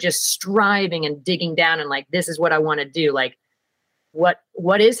 instead of just striving and digging down and like, this is what I want to do. Like, what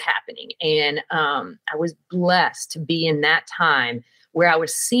is happening? And I was blessed to be in that time where I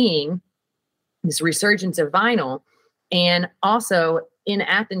was seeing this resurgence of vinyl. And also in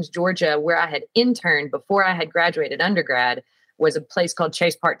Athens, Georgia, where I had interned before I had graduated undergrad, was a place called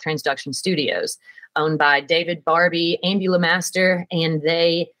Chase Park Transduction Studios, owned by David Barbie, Andy LeMaster, and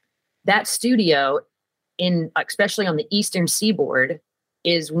that studio, especially on the Eastern Seaboard,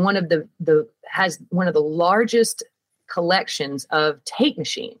 is has one of the largest collections of tape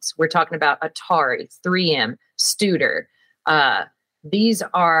machines. We're talking about Atari, 3M, Studer. These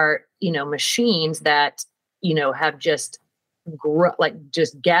are machines that have just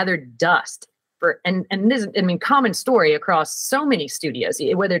gathered dust. And this, I mean, common story across so many studios,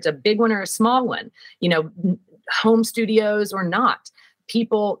 whether it's a big one or a small one, home studios or not.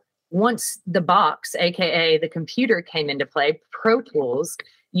 People, once the box, aka the computer, came into play, Pro Tools,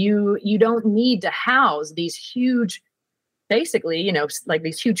 you don't need to house these huge, basically, like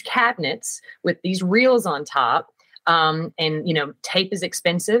these huge cabinets with these reels on top. And, tape is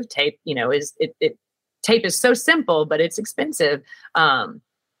expensive. Tape, tape is so simple, but it's expensive. And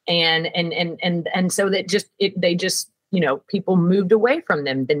so people moved away from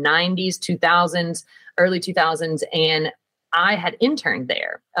them, the 90s, 2000s, early 2000s. And I had interned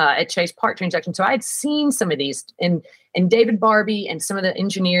there at Chase Park Train Junction. So I had seen some of these, and David Barbie and some of the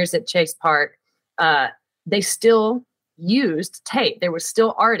engineers at Chase Park, they still used tape. There was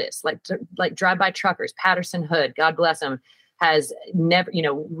still artists like Drive-By Truckers, Patterson Hood, God bless him, has never,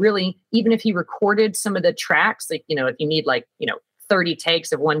 really, even if he recorded some of the tracks, like, if you need 30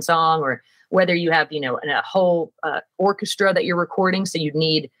 takes of one song, or whether you have, a whole orchestra that you're recording. So you'd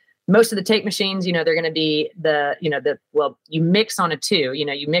need most of the tape machines, they're going to be you mix on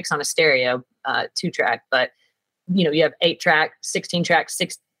you mix on a stereo 2-track, but, you have 8-track, 16 tracks,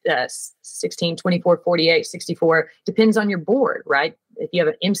 16, 24, 48, 64, depends on your board, right? If you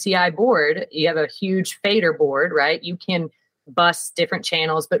have an MCI board, you have a huge fader board, right? You can bus different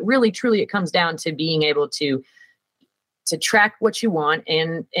channels, but really, truly, it comes down to being able to track what you want.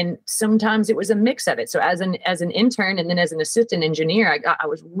 And sometimes it was a mix of it. So as an intern and then as an assistant engineer, I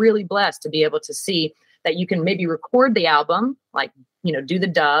was really blessed to be able to see that you can maybe record the album, do the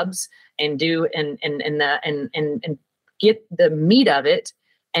dubs and do, and get the meat of it.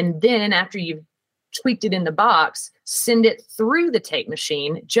 And then after you've tweaked it in the box, send it through the tape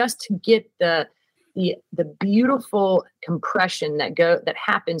machine just to get the beautiful compression that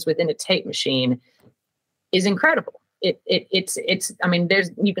happens within a tape machine is incredible. It's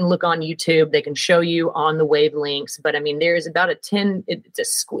you can look on YouTube, they can show you on the wavelengths, but there's about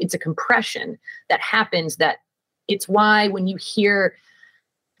it's a compression that happens, that it's why when you hear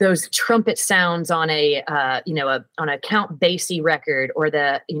those trumpet sounds on a Count Basie record, or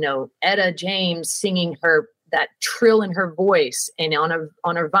the, Etta James singing that trill in her voice, and on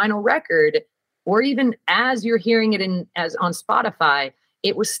a vinyl record, or even as you're hearing it as on Spotify,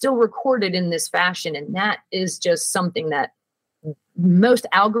 it was still recorded in this fashion. And that is just something that most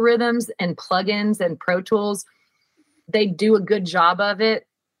algorithms and plugins and Pro Tools, they do a good job of it.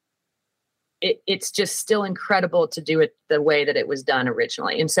 It's just still incredible to do it the way that it was done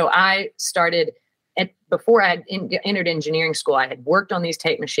originally. And so I started before I had entered engineering school, I had worked on these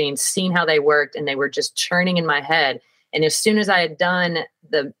tape machines, seen how they worked, and they were just churning in my head. And as soon as I had done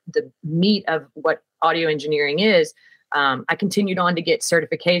the meat of what audio engineering is, I continued on to get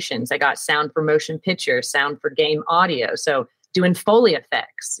certifications. I got sound for motion picture, sound for game audio. So doing Foley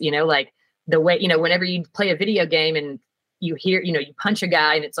effects, like the way, whenever you play a video game and you hear, you punch a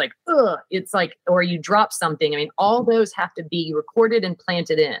guy and it's like, ugh, it's like, or you drop something. All those have to be recorded and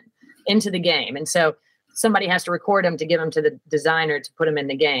planted into the game. And so somebody has to record them to give them to the designer to put them in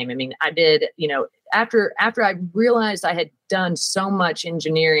the game. I did, after I realized I had done so much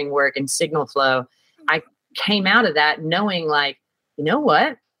engineering work in signal flow, I came out of that knowing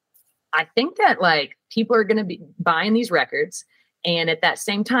what? I think that people are going to be buying these records. And at that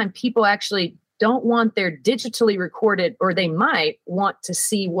same time, people actually don't want their digitally recorded, or they might want to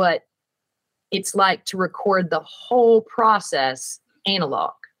see what it's like to record the whole process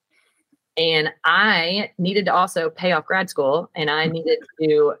analog. And I needed to also pay off grad school, and I needed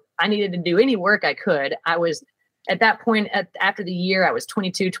to do any work I could. I was at that point, after the year, I was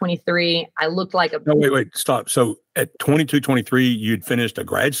 22, 23. I looked like a... No, wait, stop. So at 22, 23, you'd finished a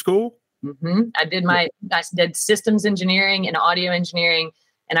grad school? Mm-hmm. I did systems engineering and audio engineering,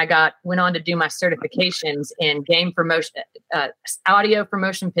 and I went on to do my certifications in audio for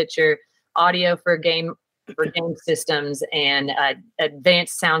motion picture, audio for game systems, and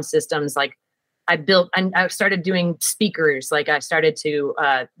advanced sound systems. I started doing speakers. I started to,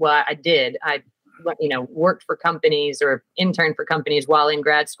 I worked for companies or interned for companies while in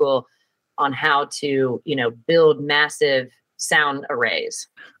grad school on how to, build massive sound arrays.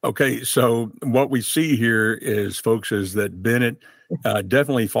 Okay. So what we see here is that Bennett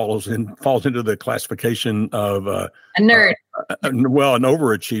definitely falls into the classification of a nerd. An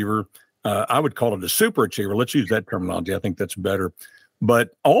overachiever. I would call it a super achiever. Let's use that terminology. I think that's better.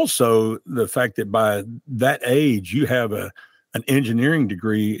 But also the fact that by that age, you have an engineering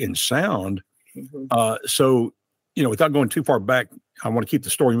degree in sound. Mm-hmm. So, without going too far back, I want to keep the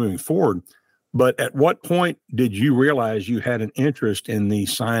story moving forward. But at what point did you realize you had an interest in the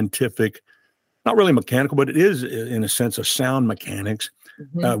scientific, not really mechanical, but it is in a sense of sound mechanics?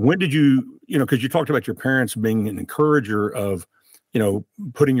 Mm-hmm. When did you, because you talked about your parents being an encourager of,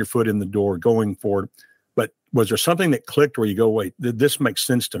 putting your foot in the door, going for it. But was there something that clicked where you go, wait, this makes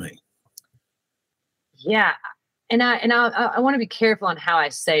sense to me? Yeah. And I want to be careful on how I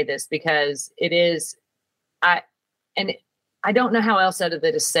say this, because it is, I don't know how else other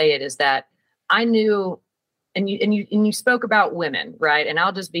than to say it, is that I knew you spoke about women, right? And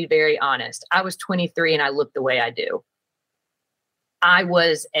I'll just be very honest. I was 23 and I looked the way I do. I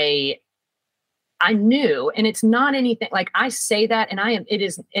knew, and it's not anything like I say that, and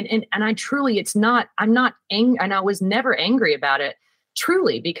I truly, it's not, I'm not angry, and I was never angry about it,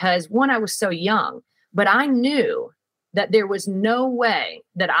 truly, because one, I was so young, but I knew that there was no way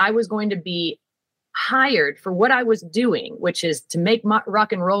that I was going to be hired for what I was doing, which is to make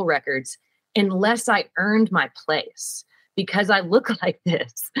rock and roll records, unless I earned my place, because I look like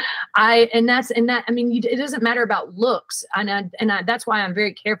this. I mean, it doesn't matter about looks. That's why I'm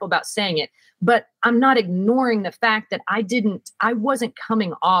very careful about saying it, but I'm not ignoring the fact that I wasn't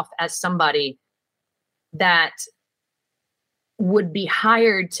coming off as somebody that would be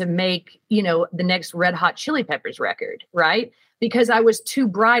hired to make, the next Red Hot Chili Peppers record, right? Because I was too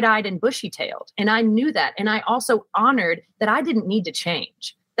bright-eyed and bushy-tailed. And I knew that. And I also honored that I didn't need to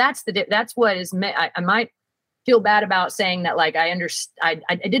change. That's what is, I might feel bad about saying that, like, I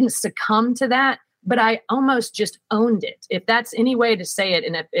didn't succumb to that, but I almost just owned it. If that's any way to say it.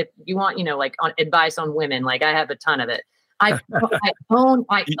 And if you want, like on advice on women, like I have a ton of it. I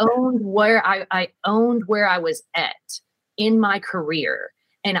owned where I was at in my career.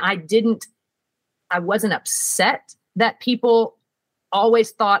 And I wasn't upset that people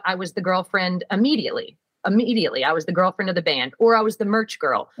always thought I was the girlfriend immediately. I was the girlfriend of the band, or I was the merch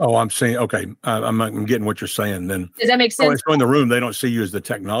girl. Oh, I'm saying, okay. I'm getting what you're saying then. Does that make sense? So in the room, they don't see you as the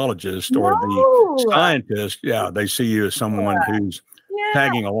technologist or the scientist. Yeah. They see you as someone who's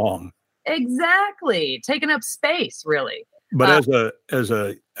tagging along. Exactly. Taking up space, really. But as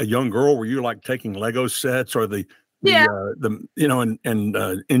a young girl, were you like taking Lego sets or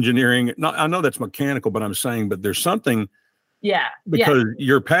engineering? I know that's mechanical, but I'm saying, but there's something. Yeah. Because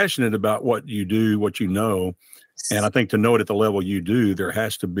you're passionate about what you do, what you know. And I think to know it at the level you do, there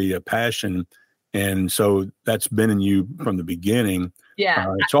has to be a passion. And so that's been in you from the beginning. Yeah.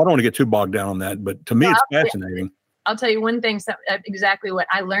 So I don't want to get too bogged down on that, but to me, it's fascinating. I'll tell you one thing, exactly what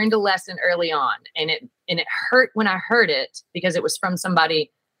I learned a lesson early on. And it hurt when I heard it, because it was from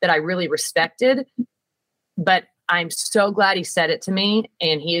somebody that I really respected. But I'm so glad he said it to me.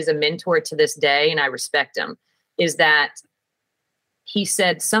 And he is a mentor to this day. And I respect him. Is that he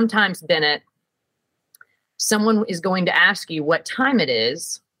said, sometimes, Bennett, someone is going to ask you what time it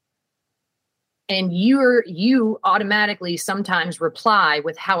is, and you automatically sometimes reply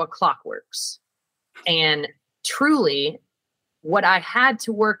with how a clock works. And truly, what I had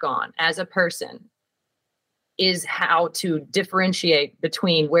to work on as a person is how to differentiate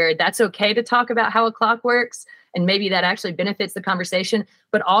between where that's okay to talk about how a clock works, and maybe that actually benefits the conversation,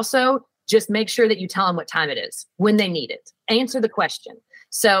 but also just make sure that you tell them what time it is when they need it. Answer the question.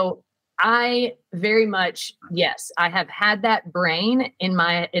 So I very much, yes, I have had that brain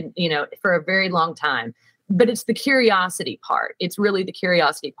for a very long time, but it's the curiosity part. It's really the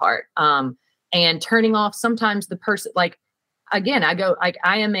curiosity part. And turning off sometimes the person, like, again,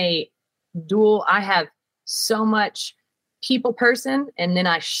 I am a dual, I have so much people person, and then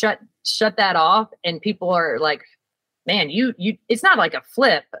I shut that off, and people are like, man, you, it's not like a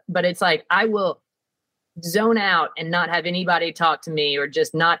flip, but it's like, I will zone out and not have anybody talk to me, or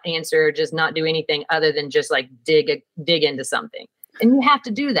just not answer, or just not do anything other than just like dig into something. And you have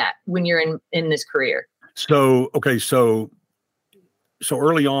to do that when you're in this career. So, okay. So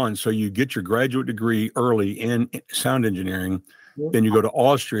early on, so you get your graduate degree early in sound engineering, then you go to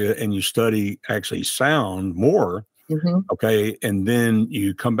Austria and you study actually sound more. Mm-hmm. Okay. And then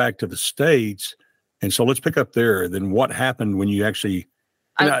you come back to the States. And so let's pick up there. Then what happened when you actually?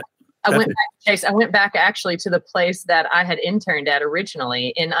 I went back, Chase. I went back actually to the place that I had interned at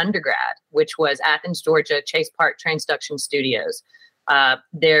originally in undergrad, which was Athens, Georgia, Chase Park Transduction Studios.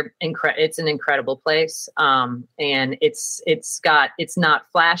 It's an incredible place, and it's not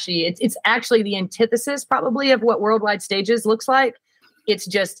flashy. It's actually the antithesis probably of what Worldwide Stages looks like. It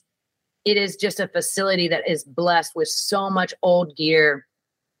is just a facility that is blessed with so much old gear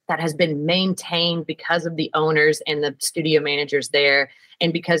that has been maintained because of the owners and the studio managers there,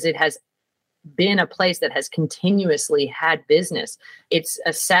 and because it has been a place that has continuously had business. It's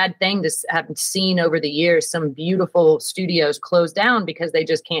a sad thing to have seen over the years some beautiful studios close down because they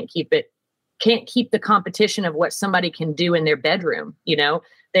just can't keep the competition of what somebody can do in their bedroom.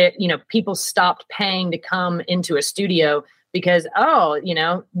 People stopped paying to come into a studio because,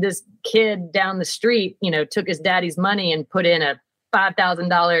 this kid down the street, took his daddy's money and put in a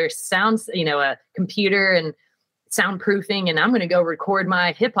 $5,000 sound, a computer and soundproofing, and I'm going to go record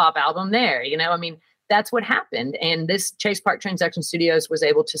my hip hop album there. That's what happened. And this Chase Park Transduction Studios was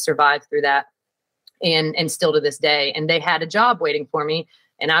able to survive through that, and still to this day. And they had a job waiting for me,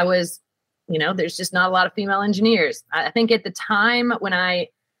 and I was there's just not a lot of female engineers. I think at the time when I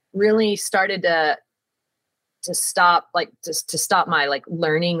really started to stop my like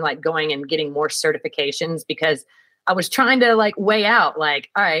learning, like going and getting more certifications, because I was trying to like weigh out like,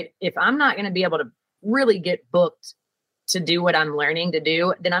 all right, if I'm not going to be able to really get booked to do what I'm learning to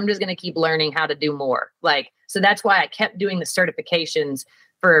do, then I'm just going to keep learning how to do more. Like, so that's why I kept doing the certifications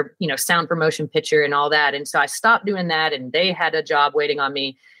for, sound promotion picture and all that. And so I stopped doing that, and they had a job waiting on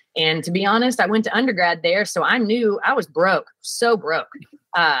me. And to be honest, I went to undergrad there. So I knew I was broke, so broke.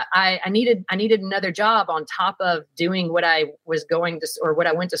 I needed another job on top of doing what I was going to, or what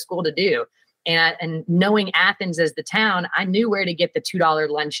I went to school to do. And knowing Athens as the town, I knew where to get the $2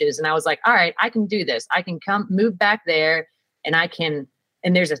 lunches. And I was like, all right, I can do this. I can move back there, and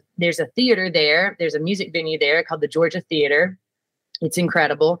and there's a theater there. There's a music venue there called the Georgia Theater. It's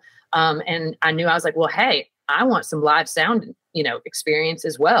incredible. And I knew, I was like, well, hey, I want some live sound, experience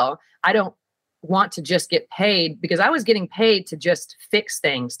as well. I don't want to just get paid, because I was getting paid to just fix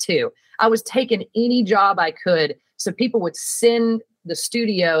things too. I was taking any job I could. So people would send the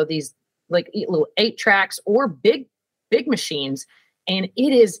studio these like little 8 tracks or big machines. And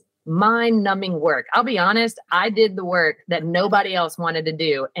it is mind-numbing work. I'll be honest, I did the work that nobody else wanted to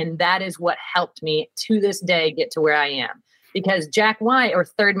do. And that is what helped me to this day get to where I am. Because Jack White or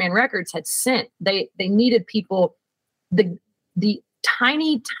Third Man Records had they needed people, the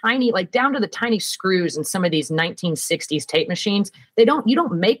tiny, like down to the tiny screws in some of these 1960s tape machines. You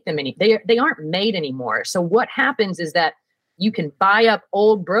don't make them they aren't made anymore. So what happens is that you can buy up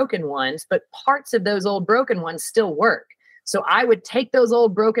old broken ones, but parts of those old broken ones still work. So I would take those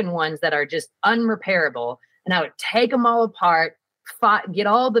old broken ones that are just unrepairable, and I would take them all apart, get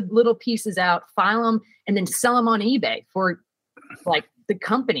all the little pieces out, file them, and then sell them on eBay for like the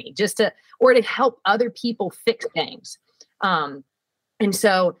company, or to help other people fix things. And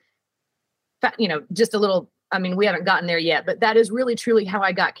so, just a little, we haven't gotten there yet, but that is really truly how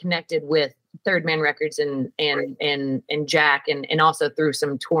I got connected with Third Man Records and Jack, and also through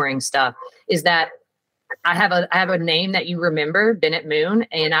some touring stuff, is that I have a name that you remember, Bennett Moon.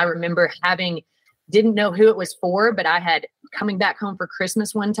 And I remember didn't know who it was for, but I had coming back home for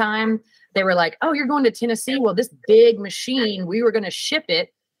Christmas one time. They were like, oh, you're going to Tennessee. Well, this big machine, we were going to ship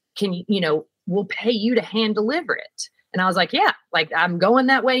it. Can we'll pay you to hand deliver it. And I was like, yeah, like I'm going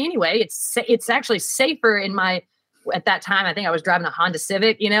that way anyway. It's actually safer at that time, I think I was driving a Honda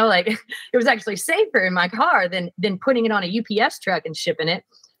Civic, like it was actually safer in my car than putting it on a UPS truck and shipping it.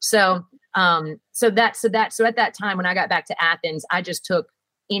 So at that time, when I got back to Athens, I just took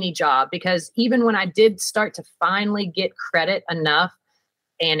any job, because even when I did start to finally get credit enough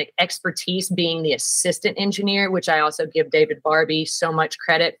and expertise being the assistant engineer, which I also give David Barbie so much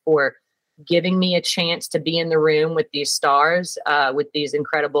credit for giving me a chance to be in the room with these stars, with these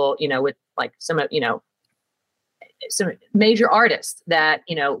incredible, with like some major artists that,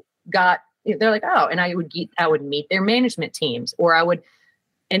 they're like, oh, and I would meet their management teams,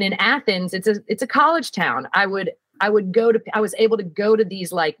 and in Athens, it's a college town. I was able to go to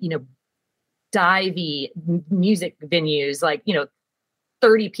these like, divey music venues, like,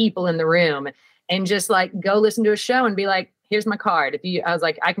 30 people in the room, and just like go listen to a show and be like, here's my card. I was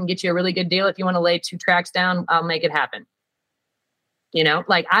like, I can get you a really good deal. If you want to lay 2 tracks down, I'll make it happen.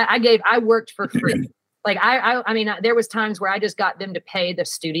 Like I worked for free. Like there was times where I just got them to pay the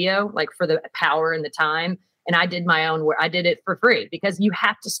studio, like for the power and the time. And I did my own work. I did it for free, because you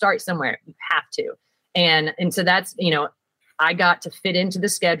have to start somewhere. You have to. And so that's, I got to fit into the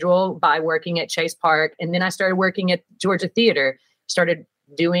schedule by working at Chase Park. And then I started working at Georgia Theater, started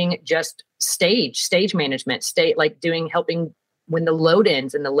doing just stage management, helping when the load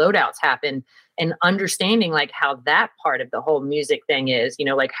ins and the load outs happen, and understanding like how that part of the whole music thing is,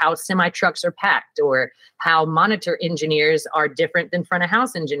 like how semi trucks are packed, or how monitor engineers are different than front of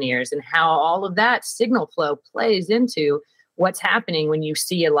house engineers, and how all of that signal flow plays into what's happening when you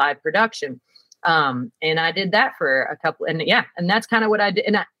see a live production. And I did that for a couple, and that's kind of what I did.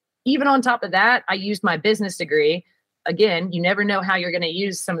 And even on top of that, I used my business degree. Again, you never know how you're going to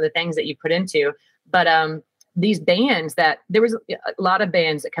use some of the things that you put into, but these bands there was a lot of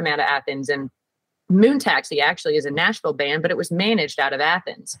bands that come out of Athens, and Moon Taxi actually is a Nashville band, but it was managed out of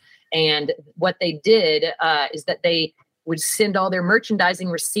Athens. And what they did is that they would send all their merchandising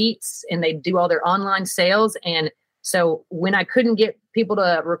receipts, and they'd do all their online sales. And so when I couldn't get people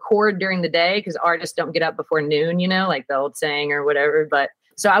to record during the day, because artists don't get up before noon, like the old saying or whatever, but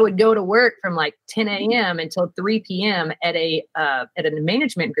so I would go to work from like 10 a.m. until 3 p.m. at a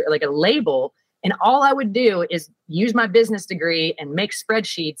management group, like a label. And all I would do is use my business degree and make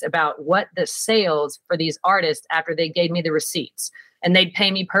spreadsheets about what the sales for these artists after they gave me the receipts. and they'd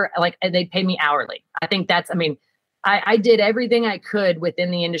pay me they'd pay me hourly. I think I did everything I could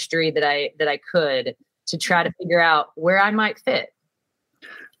within the industry that I could to try to figure out where I might fit.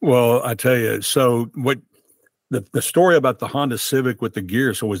 Well, I tell you, so what the story about the Honda Civic with the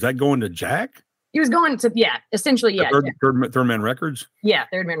gear. So was that going to Jack? He was going to, essentially. Yeah. Third Man Records. Yeah.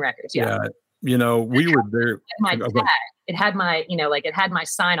 Third Man Records. Yeah. We were there. My tag. It had my, it had my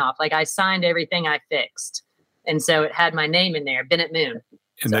sign off. Like I signed everything I fixed. And so it had my name in there, Bennett Moon.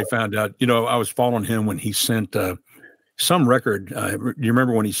 And they found out, I was following him when he sent some record. Do you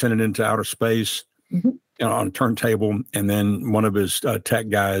remember when he sent it into outer space on a turntable? And then one of his tech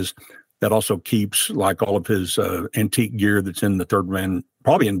guys that also keeps like all of his antique gear that's in the Third Man,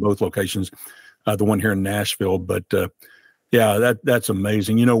 probably in both locations, the one here in Nashville. But that's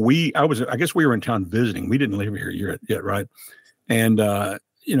amazing. I guess we were in town visiting. We didn't live here yet, right? And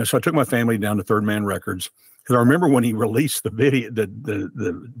so I took my family down to Third Man Records because I remember when he released the video,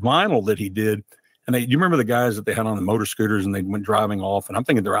 the vinyl that he did. And you remember the guys that they had on the motor scooters and they went driving off, and I'm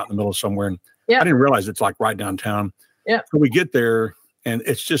thinking they're out in the middle of somewhere. And I didn't realize it's like right downtown. Yeah. So we get there and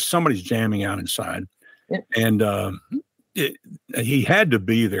it's just somebody's jamming out inside. Yeah. And he had to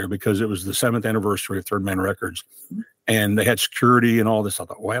be there because it was the 7th anniversary of Third Man Records, and they had security and all this. I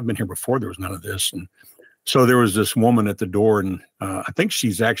thought, well, I've been here before. There was none of this. And so there was this woman at the door, and I think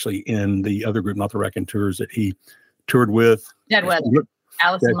she's actually in the other group, not the Raconteurs, that he toured with. That was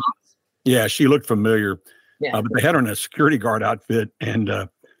Allison Moss. Yeah, she looked familiar. Yeah. But they had her in a security guard outfit, and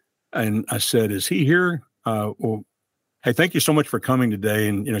I said, "Is he here?" Well, hey, thank you so much for coming today.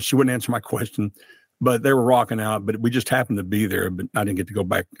 And she wouldn't answer my question, but they were rocking out. But we just happened to be there, but I didn't get to go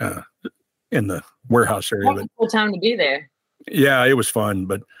back in the warehouse area. What a cool time to be there. Yeah, it was fun,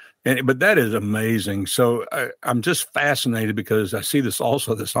 but that is amazing. So I'm just fascinated because I see this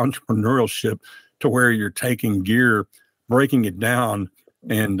entrepreneurship to where you're taking gear, breaking it down,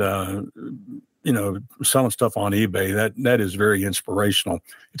 and selling stuff on eBay. That is very inspirational.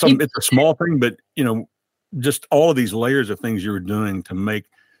 It's a small thing, but just all of these layers of things you were doing to make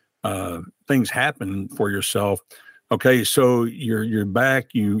things happen for yourself. Okay, so you're back.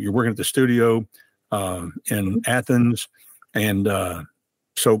 You're working at the studio in Athens, and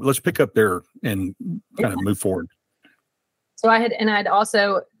so let's pick up there and kind of move forward. So I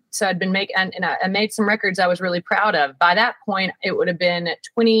made some records I was really proud of. By that point, it would have been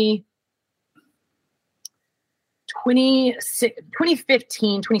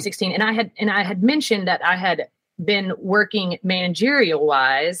 2015, 2016. And I had mentioned that I had been working managerial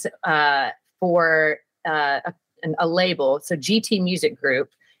wise for a label. So GT Music Group.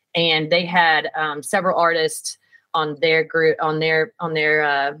 And they had several artists on their group, on their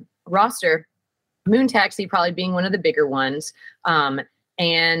roster, Moon Taxi probably being one of the bigger ones. And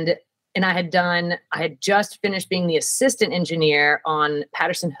I had just finished being the assistant engineer on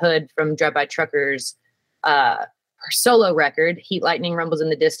Patterson Hood from Drive By Truckers, her solo record, Heat Lightning Rumbles in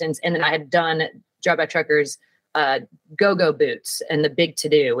the Distance. And then I had done Drive By Truckers, Go-Go Boots and The Big To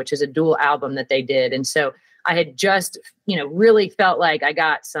Do, which is a dual album that they did. And so I had just, really felt like I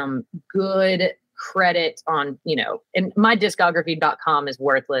got some good credit on, and my discography.com is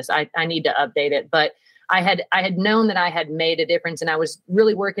worthless. I need to update it, but I had known that I had made a difference, and I was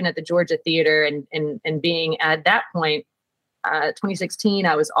really working at the Georgia Theater and being at that point, 2016,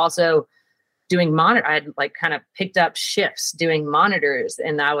 I was also doing monitor. I had like kind of picked up shifts doing monitors,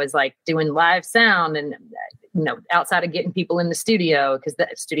 and I was like doing live sound and, outside of getting people in the studio, because the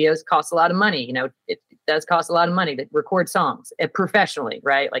studios cost a lot of money. It does cost a lot of money to record songs professionally,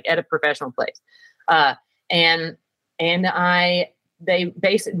 right? Like at a professional place. Moon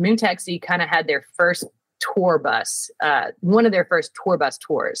Taxi kind of had their first tour bus, one of their first tour bus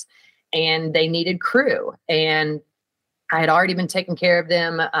tours, and they needed crew. And I had already been taking care of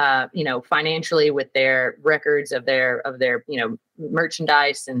them, financially with their records of their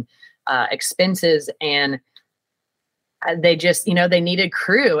merchandise and expenses. And they just, they needed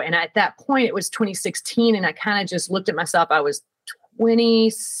crew. And at that point it was 2016. And I kind of just looked at myself. I was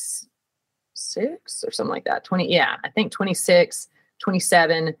 26 or something like that. I think 26,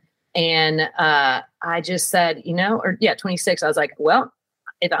 27. And I just said, 26. I was like, well,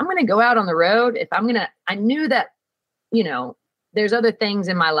 if I'm going to go out on the road, I knew that, there's other things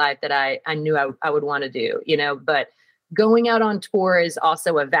in my life that I knew I would want to do, but going out on tour is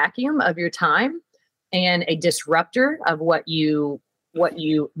also a vacuum of your time and a disruptor of what you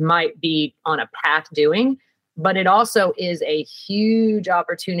might be on a path doing. But it also is a huge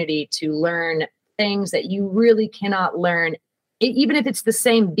opportunity to learn things that you really cannot learn, even if it's the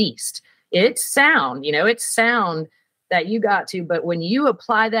same beast. It's sound, that you got to, but when you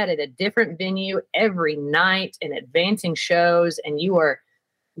apply that at a different venue every night and advancing shows, and you are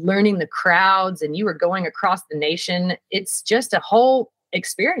learning the crowds and you are going across the nation, it's just a whole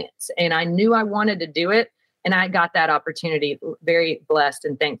experience. And I knew I wanted to do it. And I got that opportunity, very blessed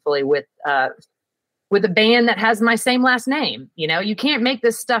and thankfully, with a band that has my same last name. You know, you can't make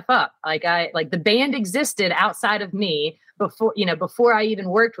this stuff up. Like the band existed outside of me before I even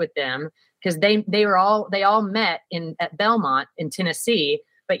worked with them, because they all met at Belmont in Tennessee,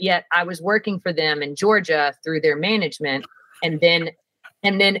 but yet I was working for them in Georgia through their management. And then,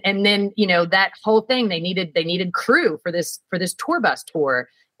 you know, that whole thing, they needed crew for this tour bus tour.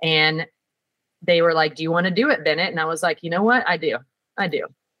 And they were like, "Do you want to do it, Bennett?" And I was like, "You know what? I do.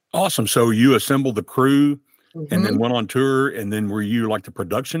 Awesome. So you assembled the crew and then went on tour, and then were you like the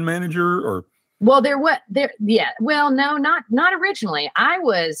production manager or? Well, yeah. Well, no, not originally. I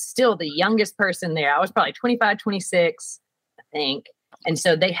was still the youngest person there. I was probably 25, 26, I think. And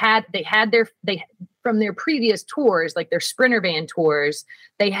so they had from their previous tours, like their Sprinter van tours,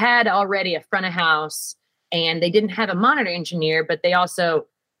 they had already a front of house, and they didn't have a monitor engineer, but they also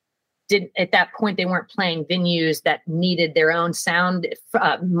didn't, at that point, they weren't playing venues that needed their own sound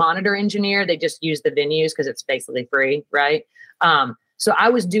monitor engineer. They just used the venues because it's basically free. Right. So I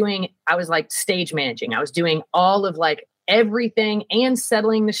was like stage managing. I was doing all of like everything and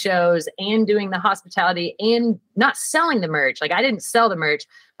settling the shows and doing the hospitality and not selling the merch. Like I didn't sell the merch,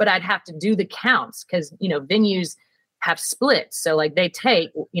 but I'd have to do the counts because, you know, venues have splits. So like they take,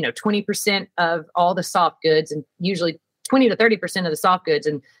 you know, 20% of all the soft goods, and usually 20 to 30% of the soft goods,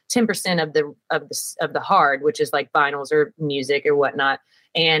 and 10% of the hard, which is like vinyls or music or whatnot.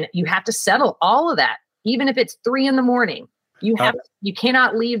 And you have to settle all of that, even if it's 3 a.m. You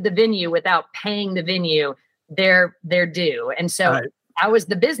cannot leave the venue without paying the venue their due. And so I was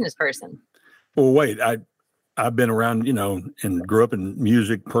the business person. Well, wait, I've been around, you know, and grew up in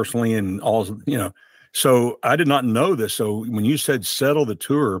music personally and all, you know, so I did not know this. So when you said settle the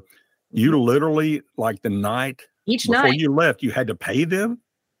tour, you literally like the night before you left, you had to pay them?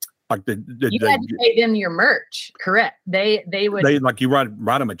 Like you had to pay them your merch. Correct. They like you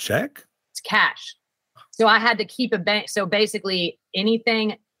write them a check? It's cash. So I had to keep a bank. So basically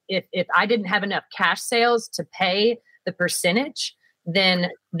anything, if I didn't have enough cash sales to pay the percentage, then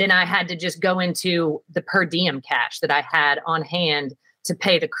I had to just go into the per diem cash that I had on hand to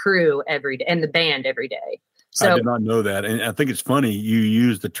pay the crew every day and the band every day. So I did not know that. And I think it's funny you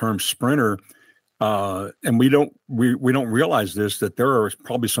use the term Sprinter. And we don't realize this, that there are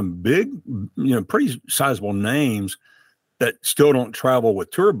probably some big, you know, pretty sizable names that still don't travel with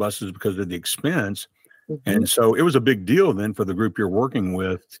tour buses because of the expense. And so it was a big deal then for the group you're working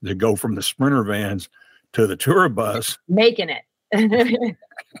with to go from the Sprinter vans to the tour bus. Making it.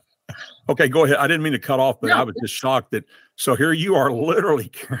 Okay, go ahead. I didn't mean to cut off, but I was just shocked that. So here you are literally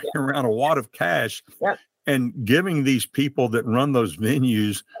carrying around a wad of cash and giving these people that run those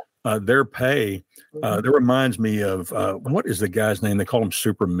venues their pay. That reminds me of what is the guy's name? They call him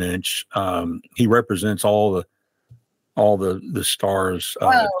Super Mensch. He represents all the stars.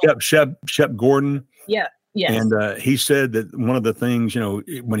 Shep Gordon. Yeah. Yes. And he said that one of the things, you know,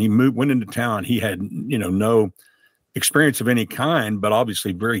 when he went into town, he had, you know, no experience of any kind, but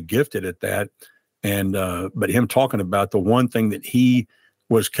obviously very gifted at that. And but him talking about the one thing that he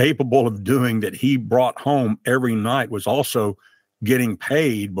was capable of doing that he brought home every night was also getting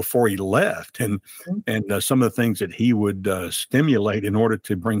paid before he left, and some of the things that he would stimulate in order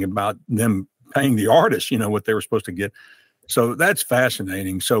to bring about them paying the artists, you know, what they were supposed to get. So that's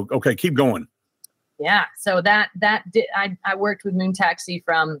fascinating. So, okay, keep going. Yeah. So I worked with Moon Taxi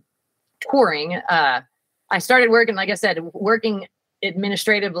from touring. I started working, like I said, working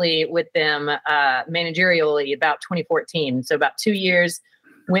administratively with them, managerially about 2014. So about 2 years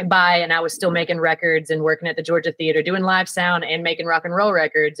went by and I was still making records and working at the Georgia Theater, doing live sound and making rock and roll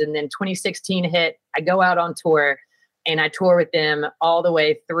records. And then 2016 hit, I go out on tour and I tour with them all the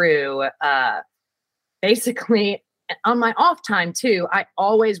way through. Basically on my off time too, I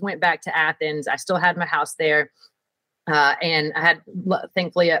always went back to Athens. I still had my house there. And I had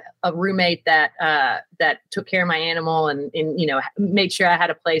thankfully a roommate that took care of my animal and, you know, made sure I had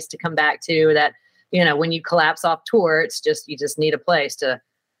a place to come back to. That, you know, when you collapse off tour, you just need a place to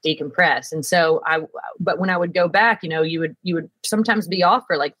decompress. And so but when I would go back, you know, you would sometimes be off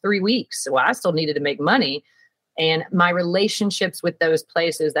for like 3 weeks. So I still needed to make money. And my relationships with those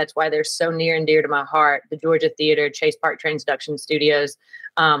places, that's why they're so near and dear to my heart. The Georgia Theater, Chase Park Transduction Studios,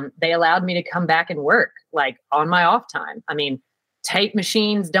 they allowed me to come back and work like on my off time. I mean, tape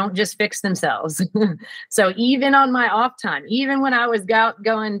machines don't just fix themselves. So even on my off time, even when I was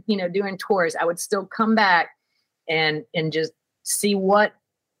going, you know, doing tours, I would still come back and just see what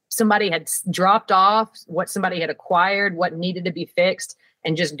somebody had dropped off, what somebody had acquired, what needed to be fixed,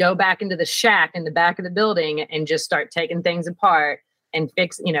 and just go back into the shack in the back of the building and just start taking things apart and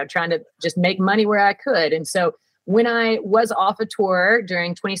fix, trying to just make money where I could. And so when I was off a tour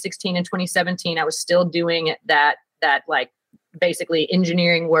during 2016 and 2017, I was still doing that like basically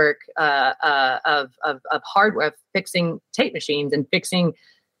engineering work of hardware, of fixing tape machines and fixing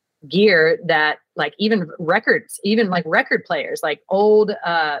gear that like even records, even like record players, like old,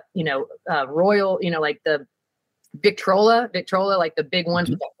 Royal, like the Victrola, like the big ones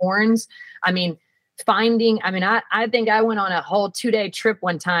with the horns. I think I went on a whole 2-day trip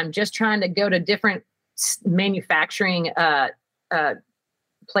one time, just trying to go to different manufacturing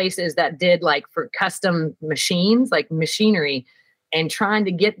places that did like for custom machines, like machinery, and trying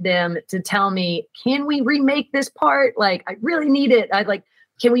to get them to tell me, can we remake this part? Like, I really need it. I like,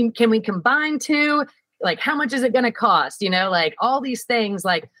 can we combine two? Like, how much is it going to cost? Like all these things,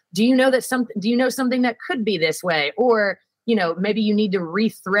 like, do you know something that could be this way? Or, maybe you need to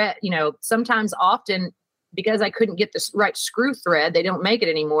rethread, sometimes often because I couldn't get the right screw thread, they don't make it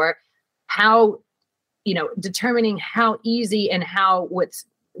anymore. How, determining how easy and how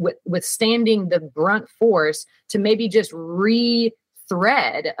withstanding the brunt force to maybe just rethread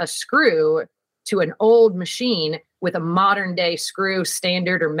a screw to an old machine with a modern day screw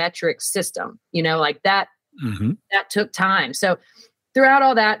standard or metric system, like that, that took time. So throughout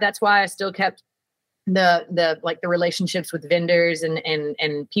all that, that's why I still kept the relationships with vendors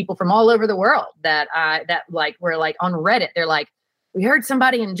and people from all over the world that were like on Reddit. They're like, we heard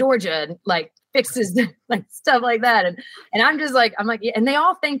somebody in Georgia like fixes like stuff like that. And I'm like, yeah. And they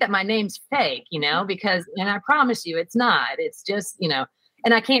all think that my name's fake, because, and I promise you it's not, it's just,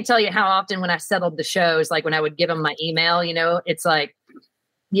 and I can't tell you how often when I settled the shows, like when I would give them my email, it's like,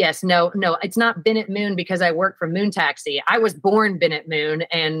 yes, no, it's not Bennett Moon because I work for Moon Taxi. I was born Bennett Moon,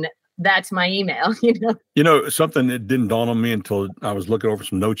 and that's my email. Something that didn't dawn on me until I was looking over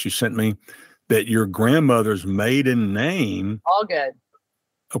some notes you sent me, that your grandmother's maiden name, all good.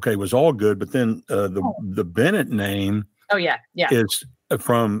 Okay, was all good, but then the Bennett name, is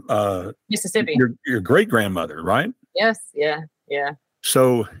from Mississippi. Your great grandmother, right? Yes, yeah.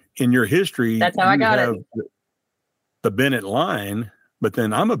 So in your history, that's how I got it. The Bennett line, but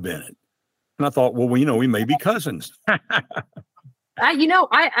then I'm a Bennett, and I thought, well, we may be cousins.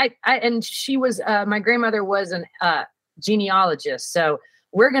 And she was my grandmother was an genealogist, so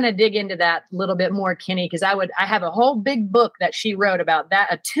we're going to dig into that a little bit more, Kenny, because I have a whole big book that she wrote about that,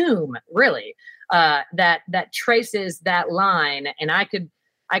 a tomb really, that traces that line. And I could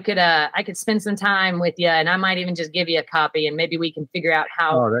spend some time with you, and I might even just give you a copy, and maybe we can figure out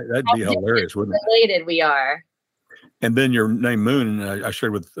how that'd be hilarious, wouldn't it? Related we are. And then your name Moon, I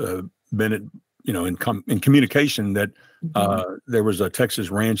shared with Bennett, in communication that there was a Texas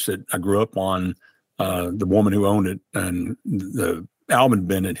ranch that I grew up on. The woman who owned it, and the Alvin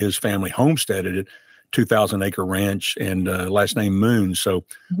Bennett, his family homesteaded it, 2,000-acre ranch, and last name Moon. So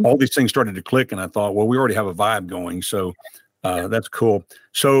all these things started to click, and I thought, well, we already have a vibe going. So that's cool.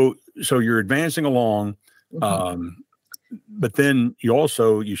 So you're advancing along, but then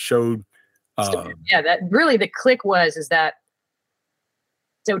you showed. That really the click is that.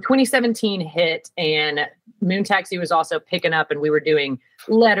 So 2017 hit, and Moon Taxi was also picking up, and we were doing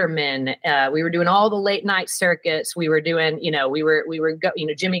Letterman. We were doing all the late night circuits. We were doing,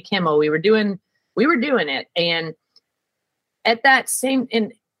 Jimmy Kimmel. We were doing it. And at that same,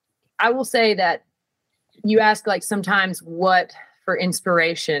 and I will say that you ask like sometimes what for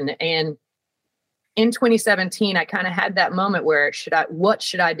inspiration. And in 2017, I kind of had that moment where what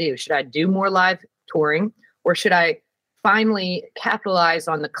should I do? Should I do more live touring, or should I finally capitalize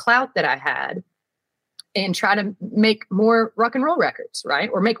on the clout that I had and try to make more rock and roll records, right?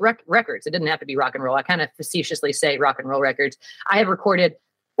 Or make records. It didn't have to be rock and roll. I kind of facetiously say rock and roll records. I have recorded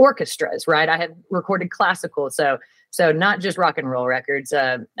orchestras, right? I have recorded classical. So not just rock and roll records.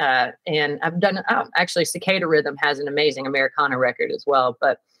 And I've done, actually Cicada Rhythm has an amazing Americana record as well.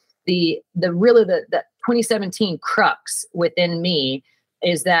 But the 2017 crux within me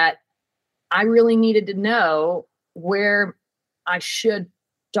is that I really needed to know where I should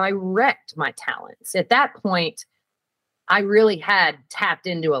direct my talents. At that point, I really had tapped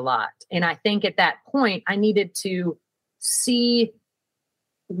into a lot. And I think at that point, I needed to see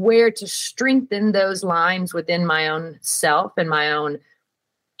where to strengthen those lines within my own self and my own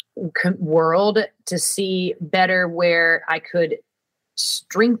world to see better where I could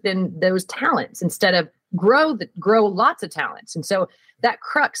strengthen those talents instead of grow lots of talents. And so that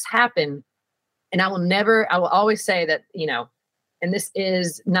crux happened. And I will always say that, and this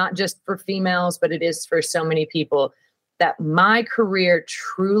is not just for females, but it is for so many people, that my career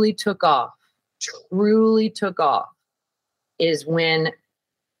truly took off, is when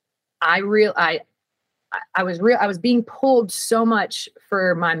I was being pulled so much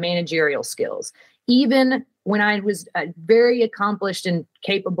for my managerial skills. Even when I was a very accomplished and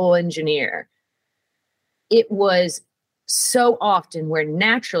capable engineer, it was so often where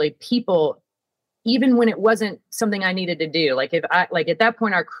naturally people, even when it wasn't something I needed to do, like at that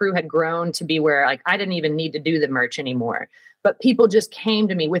point, our crew had grown to be where like I didn't even need to do the merch anymore, but people just came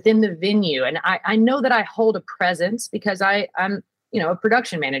to me within the venue. And I know that I hold a presence because I'm, a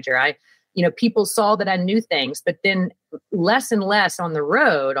production manager. People saw that I knew things, but then less and less on the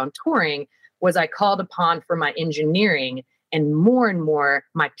road, on touring, was I called upon for my engineering and more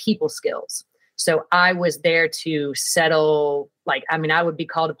my people skills. So I was there to settle, I would be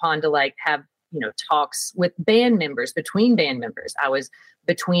called upon to have, talks with band members, between band members. I was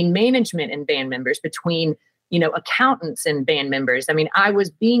between management and band members, between, accountants and band members. I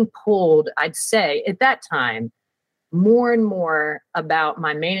was being pulled, I'd say at that time, more and more about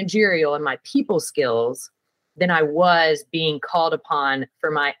my managerial and my people skills than I was being called upon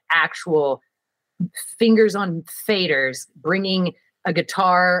for my actual fingers on faders, bringing a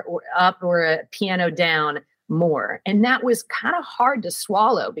guitar up or a piano down more. And that was kind of hard to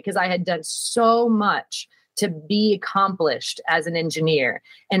swallow because I had done so much to be accomplished as an engineer.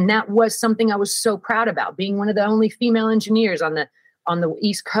 And that was something I was so proud about, being one of the only female engineers on the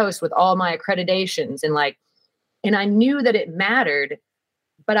East Coast with all my accreditations. And I knew that it mattered,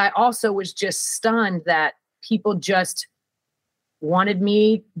 but I also was just stunned that people just wanted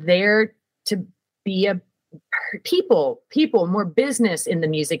me there to be a people, more business in the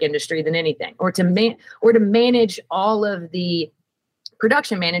music industry than anything, or to manage all of the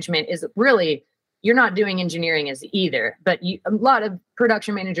production management. Is really, you're not doing engineering as either, but a lot of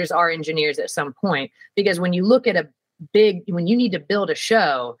production managers are engineers at some point, because when you look at when you need to build a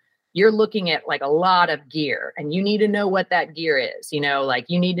show, you're looking at a lot of gear, and you need to know what that gear is. You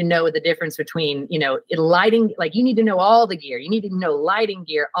need to know the difference between, lighting, you need to know all the gear. You need to know lighting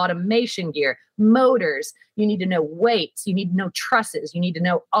gear, automation gear, motors. You need to know weights. You need to know trusses. You need to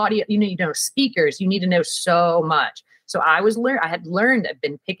know audio. You need to know speakers. You need to know so much. So I've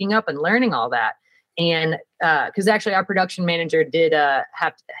been picking up and learning all that. And because actually our production manager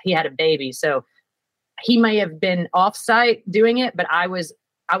he had a baby. So he may have been offsite doing it, but I was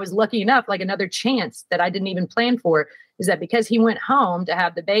lucky enough, another chance that I didn't even plan for, is that because he went home to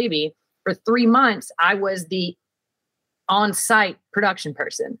have the baby for 3 months, I was the on-site production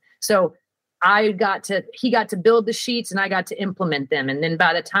person. So he got to build the sheets and I got to implement them. And then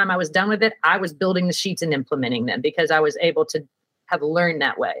by the time I was done with it, I was building the sheets and implementing them because I was able to have learned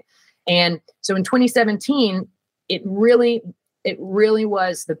that way. And so in 2017, it really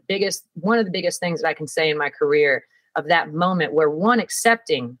was one of the biggest things that I can say in my career, of that moment where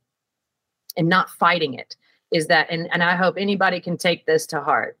accepting and not fighting it, is that, and I hope anybody can take this to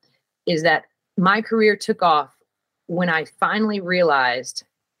heart, is that my career took off when I finally realized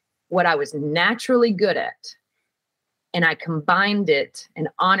what I was naturally good at, and I combined it and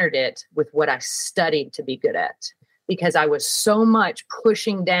honored it with what I studied to be good at, because I was so much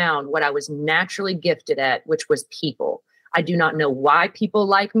pushing down what I was naturally gifted at, which was people. I do not know why people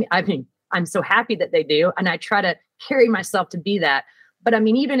like me. I'm so happy that they do, and I try to carry myself to be that. But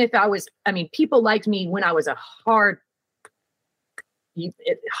even if people liked me when I was a hard, and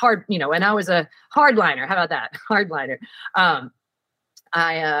I was a hardliner. How about that? Hardliner. I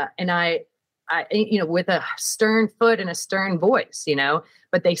with a stern foot and a stern voice,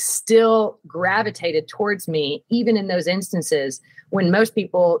 but they still gravitated towards me, even in those instances when most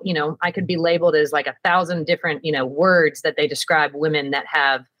people, I could be labeled as 1,000 different, words that they describe women that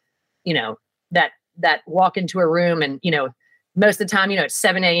have, that walk into a room and, most of the time, it's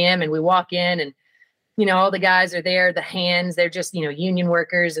 7 a.m. and we walk in and, all the guys are there, the hands, they're just, union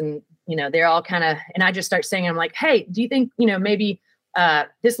workers, and, they're all kind of, and I just start saying, I'm like, hey, do you think, maybe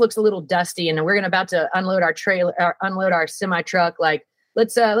this looks a little dusty and we're about to unload our trailer, unload our semi truck.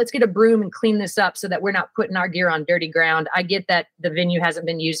 Let's get a broom and clean this up so that we're not putting our gear on dirty ground. I get that the venue hasn't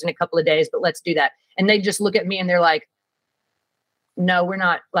been used in a couple of days, but let's do that. And they just look at me and they're like, no, we're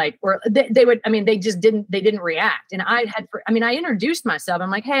not, or they didn't react. And I introduced myself.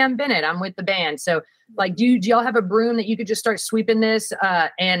 I'm like, hey, I'm Bennett. I'm with the band. So do y'all have a broom that you could just start sweeping this?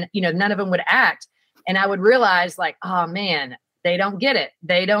 And none of them would act. And I would realize oh man, they don't get it.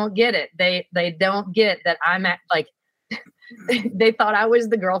 They don't get it. They don't get that I'm at they thought I was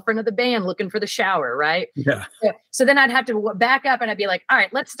the girlfriend of the band looking for the shower, right? Yeah. So then I'd have to back up and I'd be like, all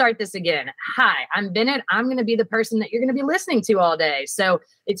right, let's start this again. Hi, I'm Bennett. I'm going to be the person that you're going to be listening to all day. So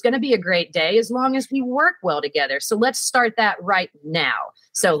it's going to be a great day as long as we work well together. So let's start that right now.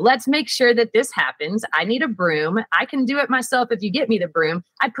 So let's make sure that this happens. I need a broom. I can do it myself if you get me the broom.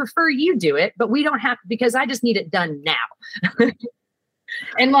 I'd prefer you do it, but we don't have to, because I just need it done now.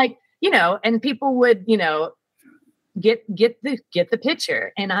 And like, and people would, get the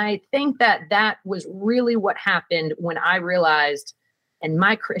picture. And I think that was really what happened when I realized, and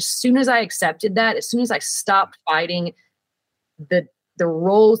as soon as I accepted that, as soon as I stopped fighting the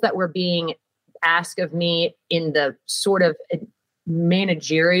roles that were being asked of me in the sort of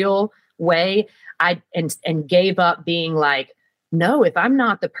managerial way, and gave up being like, no, if I'm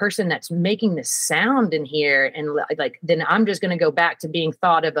not the person that's making the sound in here, and like, then I'm just going to go back to being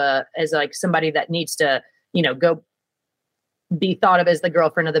thought of as like somebody that needs to, go be thought of as the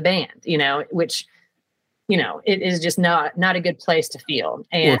girlfriend of the band, which, it is just not a good place to feel.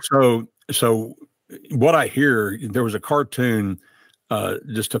 And so what I hear, there was a cartoon,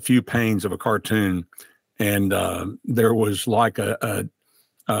 just a few panes of a cartoon, and there was like a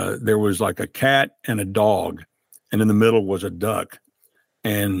cat and a dog, and in the middle was a duck,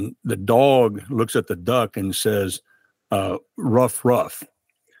 and the dog looks at the duck and says, "Rough, rough."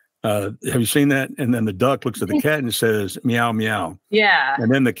 Have you seen that? And then the duck looks at the cat and says, "Meow, meow." Yeah.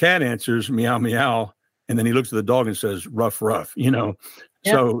 And then the cat answers, "Meow, meow." And then he looks at the dog and says, "Rough, rough." Yep.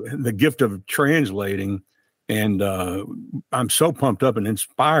 So the gift of translating, and I'm so pumped up and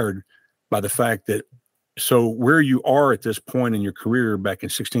inspired by the fact that, so where you are at this point in your career back in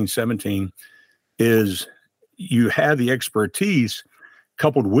 16, 17 is you have the expertise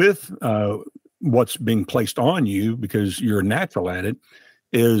coupled with what's being placed on you because you're natural at it,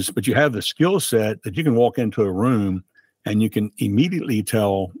 but you have the skill set that you can walk into a room and you can immediately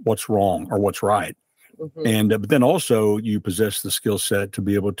tell what's wrong or what's right. Mm-hmm. And but then also you possess the skill set to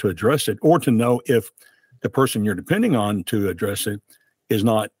be able to address it, or to know if the person you're depending on to address it is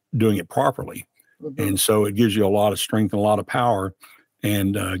not doing it properly. Mm-hmm. And so it gives you a lot of strength and a lot of power,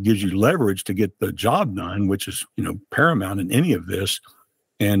 and gives you leverage to get the job done, which is, paramount in any of this.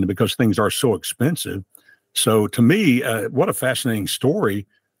 And because things are so expensive. So to me, what a fascinating story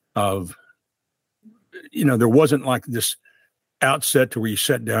of, there wasn't like this outset to where you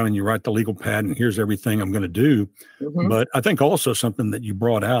sit down and you write the legal pad and here's everything I'm going to do. Mm-hmm. But I think also something that you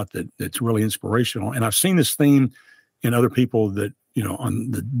brought out that's really inspirational. And I've seen this theme in other people that,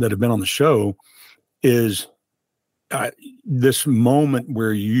 that have been on the show, is this moment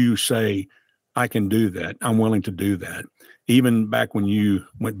where you say, I can do that. I'm willing to do that. Even back when you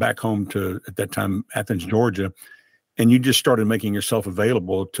went back home to, at that time, Athens, Georgia, and you just started making yourself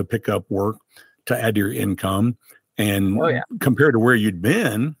available to pick up work, to add to your income. And compared to where you'd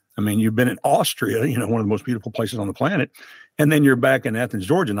been, I mean, you've been in Austria, one of the most beautiful places on the planet. And then you're back in Athens,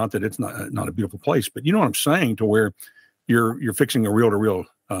 Georgia. Not that it's not a beautiful place, but you know what I'm saying, to where you're fixing a reel-to-reel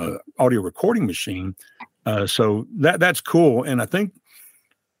audio recording machine. So that's cool. And I think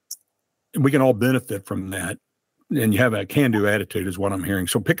we can all benefit from that. And you have a can-do attitude is what I'm hearing.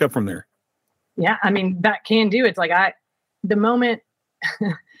 So pick up from there. Yeah. I mean, that can-do, it's like the moment,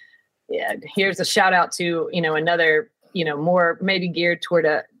 here's a shout out to, another, more maybe geared toward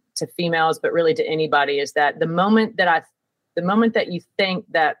to females, but really to anybody, is that the moment that you think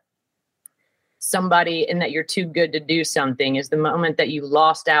that somebody and that you're too good to do something is the moment that you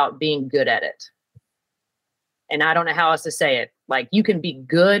lost out being good at it. And I don't know how else to say it. Like, you can be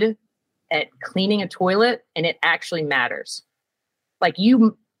good at cleaning a toilet and it actually matters. Like,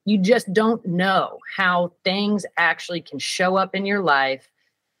 you just don't know how things actually can show up in your life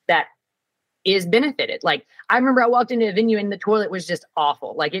that is benefited. Like, I remember I walked into a venue and the toilet was just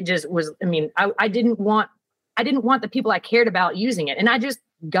awful. Like, it just was, I didn't want the people I cared about using it. And I just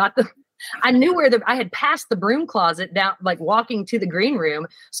got I knew I had passed the broom closet down, like walking to the green room.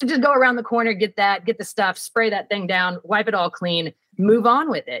 So just go around the corner, get the stuff, spray that thing down, wipe it all clean, move on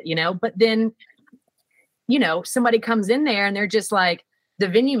with it, But then, somebody comes in there and they're just like the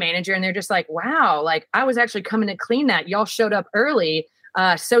venue manager, and they're just like, wow, like, I was actually coming to clean that. Y'all showed up early.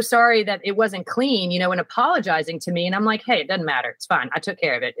 So sorry that it wasn't clean, and apologizing to me. And I'm like, hey, it doesn't matter. It's fine. I took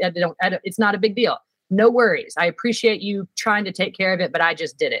care of it. It's not a big deal. No worries. I appreciate you trying to take care of it, but I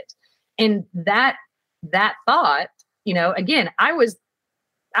just did it. And that thought, again, I was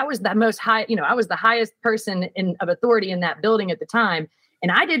the most high, I was the highest person of authority in that building at the time.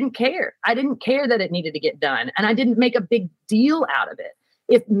 And I didn't care. I didn't care that it needed to get done. And I didn't make a big deal out of it.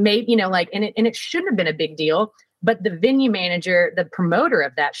 It made, and it shouldn't have been a big deal. But the venue manager, the promoter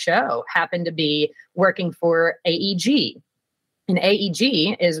of that show, happened to be working for AEG. And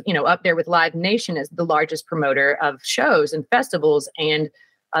AEG is, up there with Live Nation as the largest promoter of shows and festivals and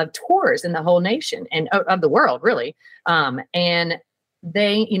of tours in the whole nation and of the world, really. And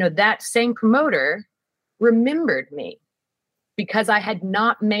they, that same promoter remembered me because I had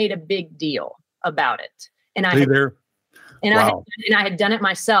not made a big deal about it. And I had done it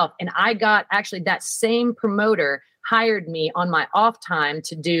myself. And I got actually that same promoter hired me on my off time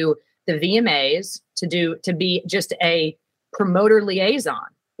to do the VMAs, to be just a promoter liaison,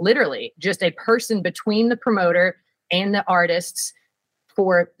 literally just a person between the promoter and the artists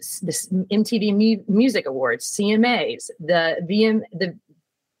for the MTV Music Awards, CMAs, the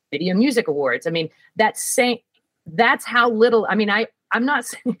Video Music Awards. I mean, that's how little, I mean, I'm not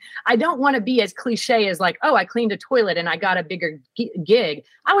saying, I don't want to be as cliche as like, oh, I cleaned a toilet and I got a bigger gig.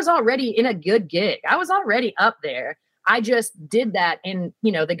 I was already in a good gig. I was already up there. I just did that. And,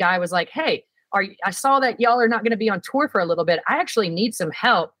 the guy was like, hey, I saw that y'all are not going to be on tour for a little bit. I actually need some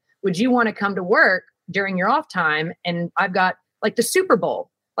help. Would you want to come to work during your off time? And I've got like the Super Bowl,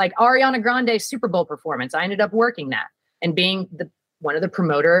 like Ariana Grande's Super Bowl performance. I ended up working that and being one of the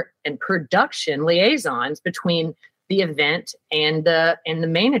promoter and production liaisons between the event and the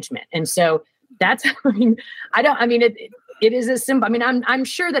management. And so that's, it is as simple. I mean, I'm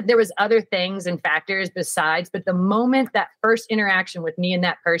sure that there was other things and factors besides, but the moment that first interaction with me and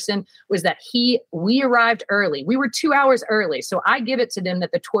that person was that we arrived early. We were 2 hours early. So I give it to them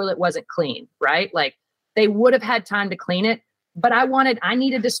that the toilet wasn't clean, right? Like they would have had time to clean it, but I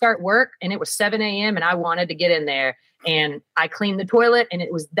needed to start work and it was 7 a.m. and I wanted to get in there and I cleaned the toilet. And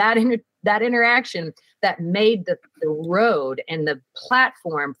it was that interaction that made the road and the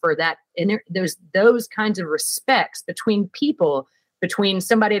platform for that, those kinds of respects between people, between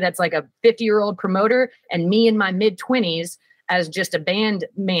somebody that's like a 50-year-old promoter and me in my mid-20s as just a band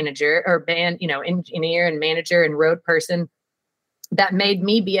manager or band, engineer and manager and road person, that made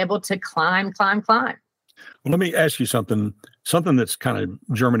me be able to climb. Well, let me ask you something that's kind of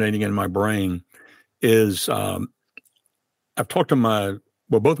germinating in my brain is I've talked to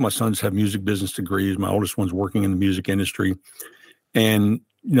both my sons have music business degrees. My oldest one's working in the music industry. And,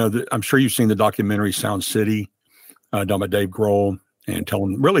 I'm sure you've seen the documentary Sound City, done by Dave Grohl, and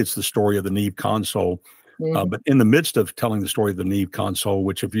really it's the story of the Neve console. Mm-hmm. But in the midst of telling the story of the Neve console,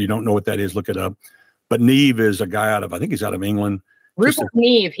 which if you don't know what that is, look it up. But Neve is a guy I think he's out of England. Rupert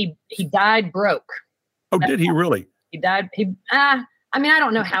Neve, he died broke. Oh, did he really? He died. I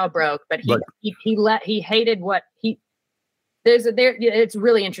don't know how broke, but he hated what he, it's a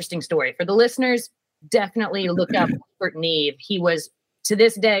really interesting story for the listeners. Definitely look up Rupert Neve. He was, to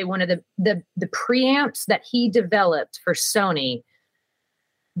this day, one of the preamps that he developed for Sony.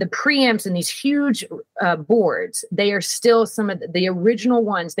 The preamps and these huge boards, they are still some of the original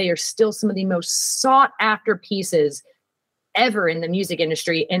ones. They are still some of the most sought after pieces ever in the music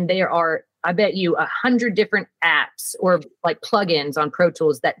industry. And there are, I bet you, 100 different apps or like plugins on Pro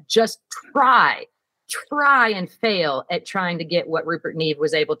Tools that just try and fail at trying to get what Rupert Neve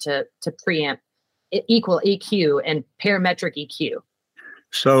was able to preamp, equal EQ and parametric EQ.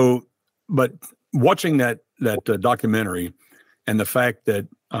 So, but watching that documentary and the fact that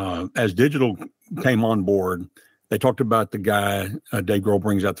as digital came on board, they talked about the guy, Dave Grohl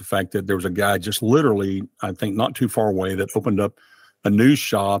brings out the fact that there was a guy just literally, I think not too far away, that opened up a news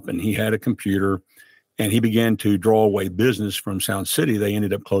shop and he had a computer and he began to draw away business from Sound City. They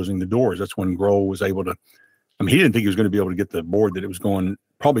ended up closing the doors. That's when Grohl was able to, he didn't think he was going to be able to get the board that it was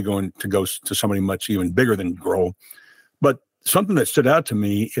probably going to go to somebody much even bigger than Grohl. But something that stood out to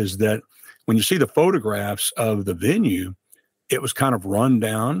me is that when you see the photographs of the venue, it was kind of run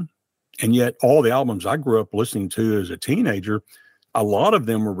down. And yet all the albums I grew up listening to as a teenager, a lot of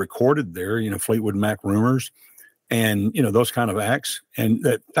them were recorded there, Fleetwood Mac Rumors and, those kind of acts. And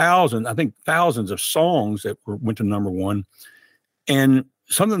that thousands of songs that went to number one. And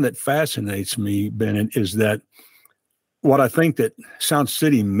something that fascinates me, Bennett, is that what I think that Sound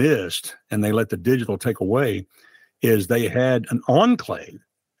City missed and they let the digital take away is they had an enclave.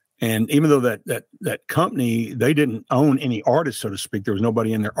 And even though that company, they didn't own any artists, so to speak, there was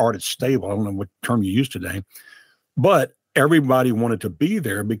nobody in their artist stable. I don't know what term you use today, but everybody wanted to be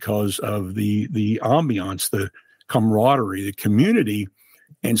there because of the ambiance, the camaraderie, the community.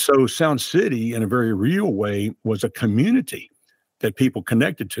 And so Sound City, in a very real way, was a community that people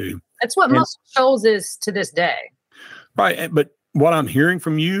connected to. That's what Muscle Shoals is to this day. Right. But what I'm hearing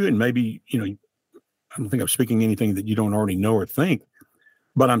from you, and maybe, I don't think I'm speaking anything that you don't already know or think,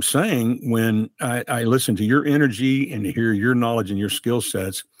 but I'm saying when I listen to your energy and to hear your knowledge and your skill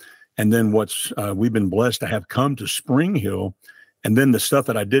sets, and then we've been blessed to have come to Spring Hill, and then the stuff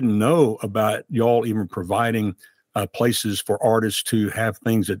that I didn't know about y'all even providing places for artists to have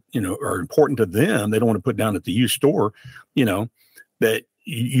things that, are important to them. They don't want to put down at the used store, that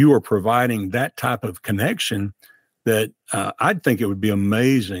you are providing that type of connection that I'd think it would be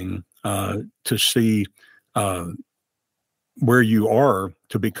amazing to see where you are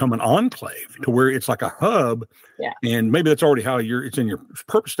to become an enclave, to where it's like a hub. Yeah. And maybe that's already how it's in your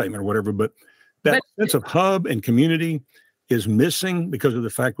purpose statement or whatever, but that sense of hub and community is missing because of the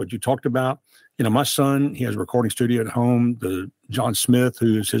fact what you talked about. My son, he has a recording studio at home, John Smith,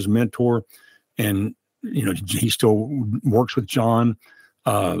 who is his mentor. And, he still works with John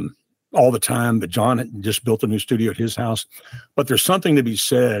all the time, but John had just built a new studio at his house. But there's something to be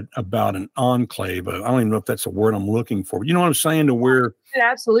said about an enclave. I don't even know if that's a word I'm looking for. You know what I'm saying? To where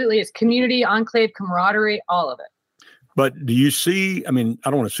absolutely, it's community, enclave, camaraderie, all of it. But do you see? I mean,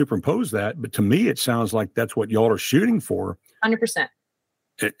 I don't want to superimpose that, but to me, it sounds like that's what y'all are shooting for. 100%.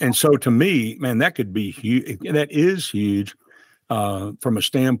 And so, to me, man, that could be huge. That is huge from a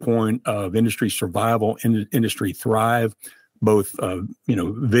standpoint of industry survival, industry thrive. Both,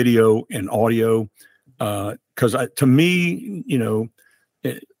 video and audio, because to me,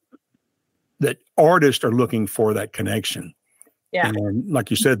 that artists are looking for that connection. Yeah. And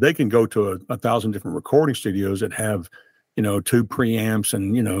like you said, they can go to 1,000 different recording studios that have, 2 preamps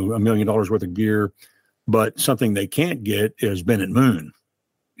and, $1 million worth of gear, but something they can't get is Bennett Moon.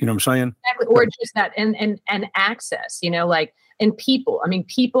 You know what I'm saying? Exactly. Or just that and access, and people. I mean,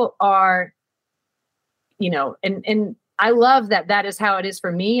 people are, and I love that is how it is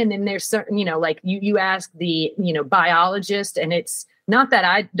for me. And then there's certain, like you ask the, biologist, and it's not that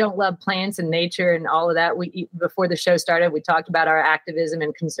I don't love plants and nature and all of that. Before the show started, we talked about our activism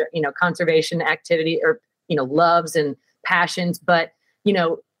and, conservation activity or, loves and passions. But,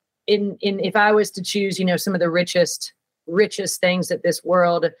 if I was to choose, some of the richest things that this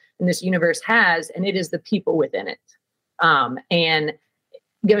world and this universe has, and it is the people within it. And it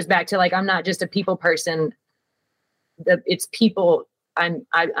goes back to I'm not just a people person. It's people. I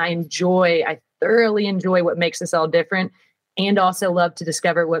thoroughly enjoy what makes us all different, and also love to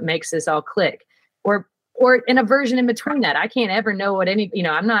discover what makes us all click, or in a version in between that. I can't ever know what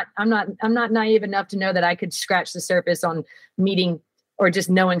I'm not naive enough to know that I could scratch the surface on meeting or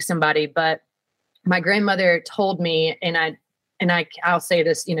just knowing somebody. But my grandmother told me, and I'll say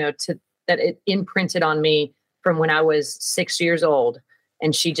this, that it imprinted on me from when I was 6 years old.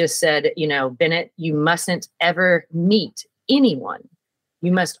 And she just said, Bennett, you mustn't ever meet anyone.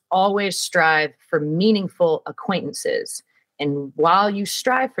 You must always strive for meaningful acquaintances. And while you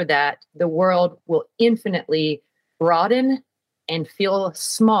strive for that, the world will infinitely broaden and feel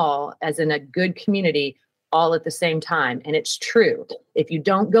small as in a good community all at the same time. And it's true. If you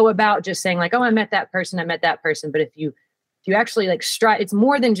don't go about just saying I met that person. But if you actually strive, it's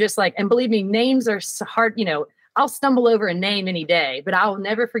more than just and believe me, names are so hard, I'll stumble over a name any day, but I'll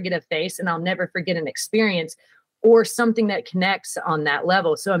never forget a face, and I'll never forget an experience or something that connects on that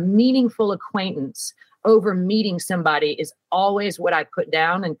level. So a meaningful acquaintance over meeting somebody is always what I put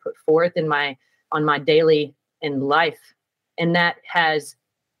down and put forth on my daily in life. And that has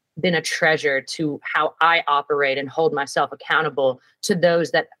been a treasure to how I operate and hold myself accountable to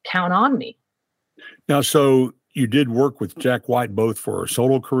those that count on me. Now, so you did work with Jack White both for a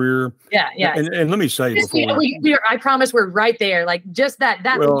solo career. Yeah. And let me say, I promise we're right there. Just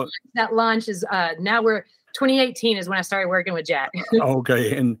that launch is now 2018 is when I started working with Jack.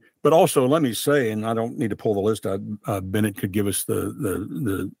 Okay. But also let me say, and I don't need to pull the list out, Bennett could give us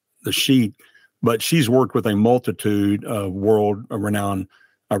the sheet, but she's worked with a multitude of world renowned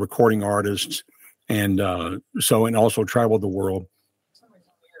recording artists. And also traveled the world.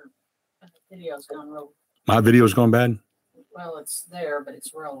 Video's gone real. My video's gone bad? Well, it's there, but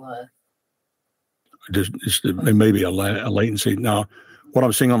it's real. It may be a latency. Now, what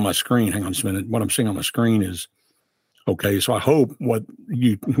I'm seeing on my screen, hang on just a minute. What I'm seeing on my screen is, okay, so I hope what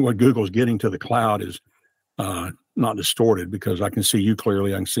Google's getting to the cloud is not distorted, because I can see you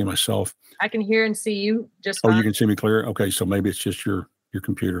clearly. I can see myself. I can hear and see you just fine. Oh, you can see me clear? Okay, so maybe it's just your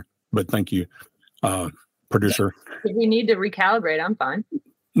computer. But thank you, producer. If we need to recalibrate, I'm fine.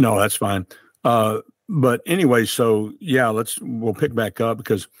 No, that's fine. But anyway, so yeah, we'll pick back up,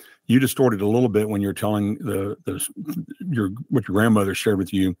 because you distorted a little bit when you're telling what your grandmother shared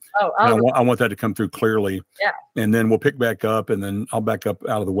with you. I want that to come through clearly. Yeah. And then we'll pick back up, and then I'll back up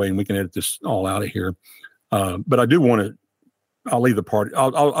out of the way, and we can edit this all out of here. But I do want to. I'll leave the part.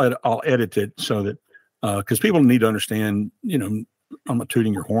 I'll edit it so that because people need to understand. I'm not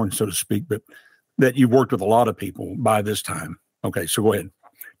tooting your horn, so to speak, but that you've worked with a lot of people by this time. Okay, so go ahead.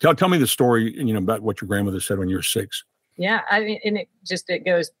 Tell me the story, about what your grandmother said when you were 6. Yeah, I mean, and it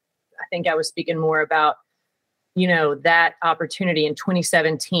goes, I think I was speaking more about that opportunity in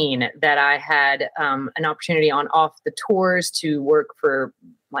 2017 that I had an opportunity on Off the Tours to work for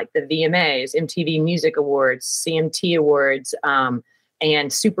like the VMAs, MTV Music Awards, CMT Awards,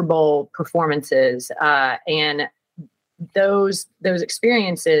 and Super Bowl performances. And those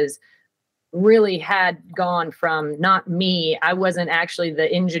experiences really had gone from not me. I wasn't actually the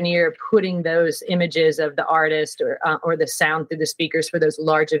engineer putting those images of the artist or the sound through the speakers for those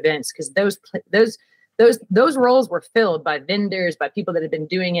large events, because those roles were filled by vendors, by people that had been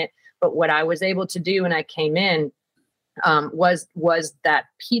doing it. But what I was able to do when I came in was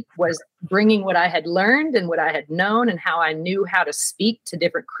bringing what I had learned and what I had known and how I knew how to speak to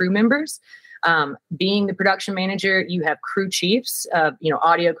different crew members. Being the production manager, you have crew chiefs,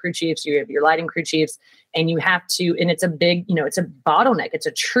 audio crew chiefs, you have your lighting crew chiefs, and you have to, and it's a big, it's a bottleneck. It's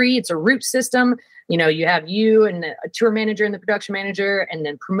a tree, it's a root system. You have you and a tour manager and the production manager and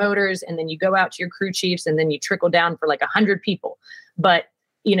then promoters, and then you go out to your crew chiefs and then you trickle down for like 100 people. But,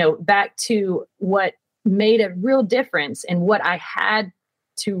 back to what made a real difference and what I had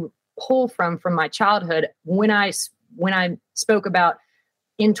to pull from my childhood. When I spoke about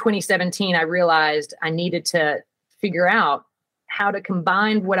in 2017, I realized I needed to figure out how to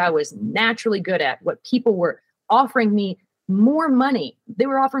combine what I was naturally good at, what people were offering me more money. They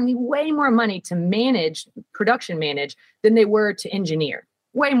were offering me way more money to production manage than they were to engineer,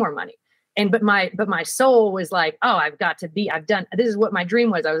 way more money. But my soul was like, oh, this is what my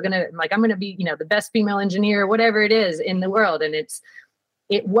dream was. I'm going to be, the best female engineer, whatever it is in the world. And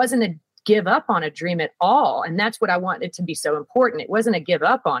it wasn't a give up on a dream at all. And that's what I wanted to be so important. It wasn't a give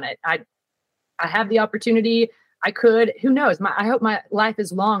up on it. I have the opportunity. I could, who knows? I hope my life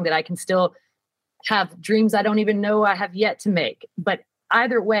is long that I can still have dreams I don't even know I have yet to make. But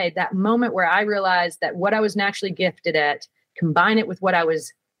either way, that moment where I realized that what I was naturally gifted at, combine it with what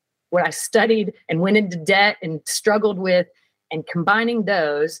I studied and went into debt and struggled with, and combining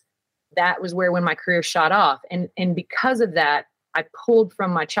those, that was when my career shot off. And because of that, I pulled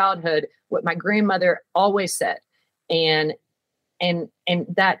from my childhood what my grandmother always said. And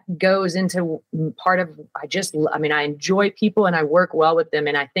that goes into part of, I enjoy people and I work well with them.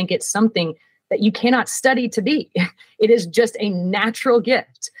 And I think it's something that you cannot study to be. It is just a natural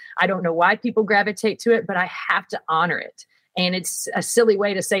gift. I don't know why people gravitate to it, but I have to honor it. And it's a silly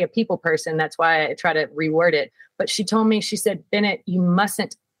way to say a people person. That's why I try to reword it. But she told me, she said, Bennett, you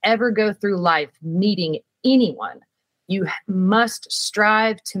mustn't ever go through life meeting anyone. You must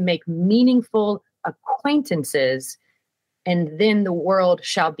strive to make meaningful acquaintances, and then the world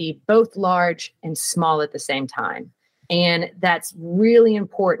shall be both large and small at the same time. And that's really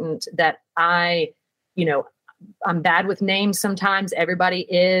important that I'm bad with names sometimes. Everybody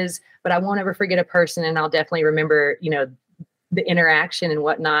is, but I won't ever forget a person, and I'll definitely remember, the interaction and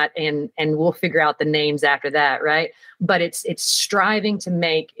whatnot, and we'll figure out the names after that. Right. But it's striving to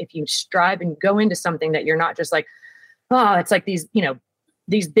make, if you strive and go into something that you're not just like, oh, it's like these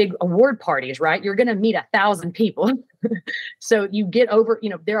big award parties, right? You're going to meet 1,000 people. So you get over,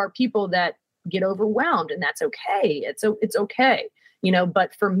 there are people that get overwhelmed, and that's okay. It's okay.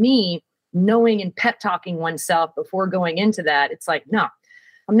 But for me, knowing and pep talking oneself before going into that, it's like, no,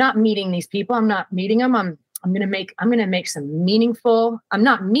 I'm not meeting these people. I'm not meeting them. I'm going to make some meaningful, I'm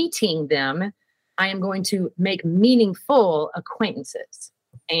not meeting them. I am going to make meaningful acquaintances,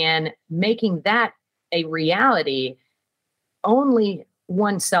 and making that a reality only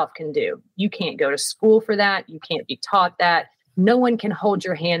oneself can do. You can't go to school for that. You can't be taught that. No one can hold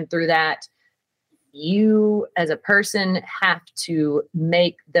your hand through that. You as a person have to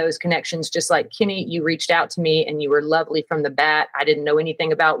make those connections. Just like Kenny, you reached out to me and you were lovely from the bat. I didn't know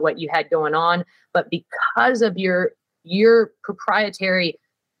anything about what you had going on, but because of your proprietary,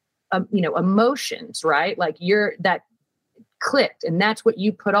 emotions, right? Like that clicked, and that's what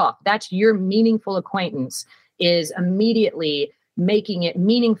you put off. That's your meaningful acquaintance, is immediately making it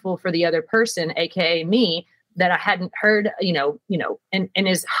meaningful for the other person, AKA me, that I hadn't heard, and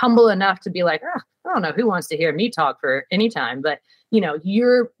is humble enough to be like, I don't know who wants to hear me talk for any time, but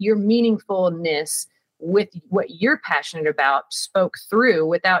your meaningfulness with what you're passionate about spoke through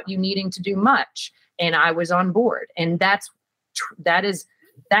without you needing to do much. And I was on board. And that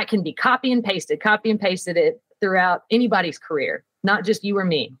can be copy and pasted it throughout anybody's career, not just you or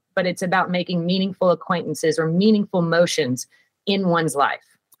me, but it's about making meaningful acquaintances or meaningful motions in one's life.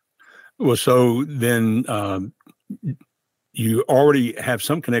 Well, so then you already have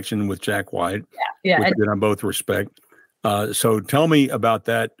some connection with Jack White, which I both respect. So tell me about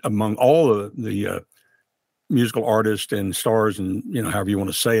that among all of the musical artists and stars and, however you want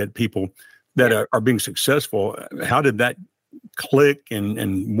to say it, people that are being successful. How did that click,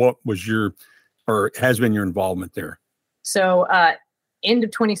 and what was or has been your involvement there? So, end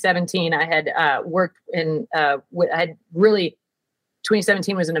of 2017, I had worked in, I had really,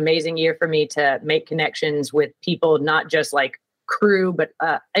 2017 was an amazing year for me to make connections with people, not just like crew, but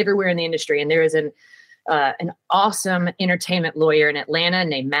everywhere in the industry. And there is an awesome entertainment lawyer in Atlanta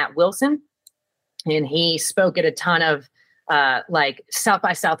named Matt Wilson. And he spoke at a ton of like South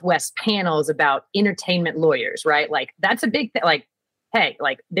by Southwest panels about entertainment lawyers, right? Like that's a big thing. Like, hey,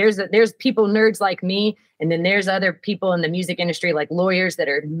 like there's people, nerds like me. And then there's other people in the music industry, like lawyers that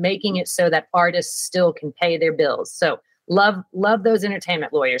are making it so that artists still can pay their bills. So love those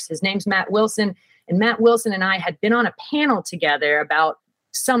entertainment lawyers. His name's Matt Wilson. And Matt Wilson and I had been on a panel together about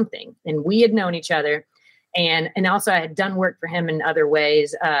something, and we had known each other. And also I had done work for him in other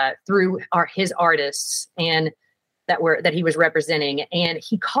ways through his artists and that he was representing. And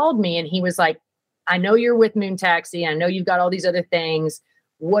he called me and he was like, I know you're with Moon Taxi. I know you've got all these other things.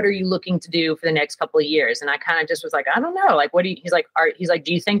 What are you looking to do for the next couple of years? And I kind of just was like, I don't know. Like, he's like,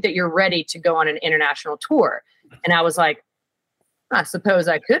 do you think that you're ready to go on an international tour? And I was like, I suppose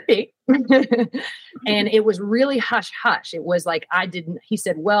I could be. And it was really hush hush. It was like, he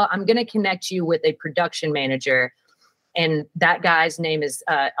said, well, I'm going to connect you with a production manager. And that guy's name is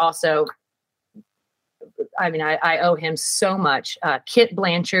also, I mean, I owe him so much. Kit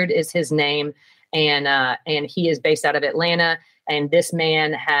Blanchard is his name. And he is based out of Atlanta. And this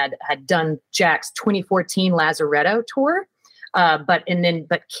man had done Jack's 2014 Lazaretto tour. But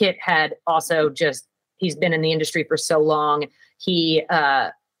Kit had also he's been in the industry for so long. He,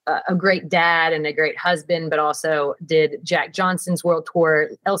 a great dad and a great husband, but also did Jack Johnson's world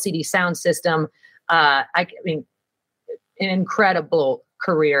tour, LCD Sound System. I mean, an incredible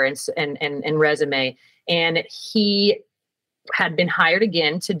career and resume. And he had been hired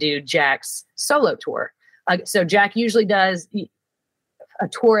again to do Jack's solo tour. So Jack usually does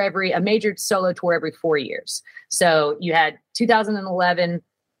a major solo tour every 4 years. So you had 2011,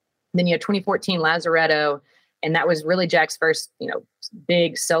 then you had 2014 Lazaretto, and that was really Jack's first,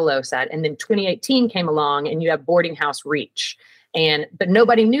 big solo set. And then 2018 came along, and you have Boarding House Reach. But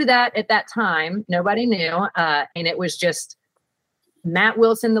nobody knew that at that time. Nobody knew. And it was just Matt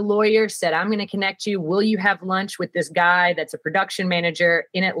Wilson, the lawyer, said, I'm going to connect you. Will you have lunch with this guy that's a production manager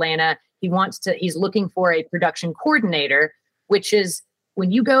in Atlanta? He's looking for a production coordinator, which is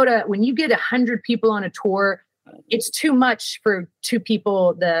when you get 100 people on a tour, it's too much for two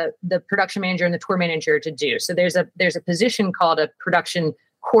people, the production manager and the tour manager, to do. So there's a position called a production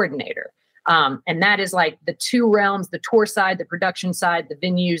coordinator. And that is like the two realms, the tour side, the production side, the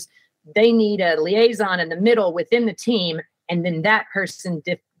venues. They need a liaison in the middle within the team. And then that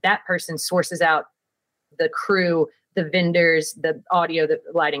person sources out the crew, the vendors, the audio, the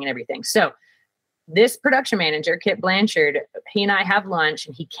lighting, and everything. So this production manager, Kit Blanchard, he and I have lunch,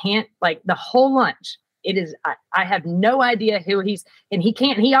 and he can't, like, the whole lunch. It is, I have no idea who he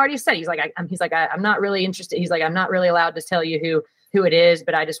already said, I'm not really interested. He's like, I'm not really allowed to tell you who it is,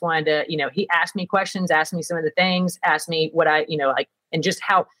 but I just wanted to, he asked me questions, asked me some of the things, asked me what and just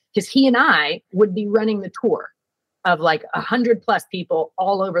how, because he and I would be running the tour of like 100+ people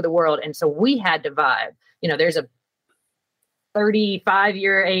all over the world. And so we had to vibe, there's a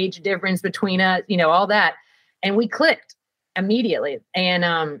 35-year age difference between us, all that. And we clicked immediately. And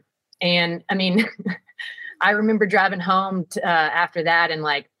I mean, I remember driving home after that, and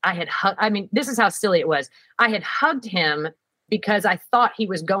like this is how silly it was. I had hugged him because I thought he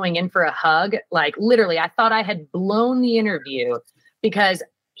was going in for a hug. Like literally, I thought I had blown the interview because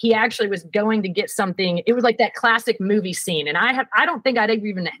he actually was going to get something. It was like that classic movie scene. And I don't think I'd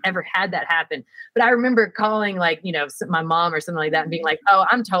even ever had that happen. But I remember calling my mom or something like that and being like, oh,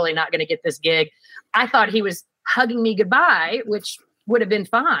 I'm totally not going to get this gig. I thought he was hugging me goodbye, which would have been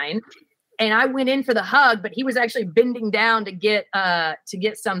fine. And I went in for the hug, but he was actually bending down to get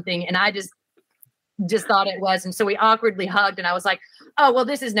something. And I just thought it was. And so we awkwardly hugged, and I was like, oh, well,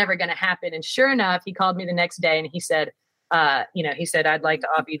 this is never going to happen. And sure enough, he called me the next day, and he said, I'd like to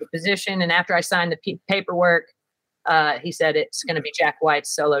offer you the position. And after I signed the paperwork, he said, it's going to be Jack White's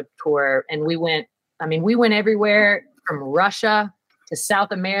solo tour. And we went everywhere from Russia to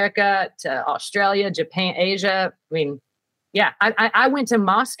South America to Australia, Japan, Asia. I mean, yeah, I went to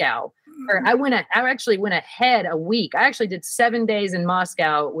Moscow, or I actually went ahead a week. I actually did 7 days in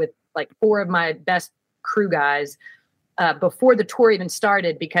Moscow with like 4 of my best crew guys before the tour even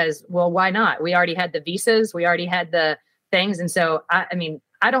started, because, well, why not? We already had the visas. We already had the things. And so, I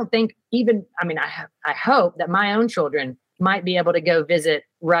hope that my own children might be able to go visit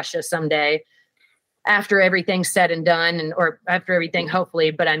Russia someday after everything's said and done, or after everything,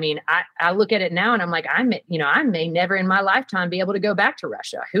 hopefully. But I mean, I look at it now and I'm like, I may never in my lifetime be able to go back to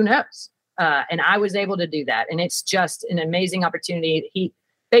Russia. Who knows? And I was able to do that. And it's just an amazing opportunity.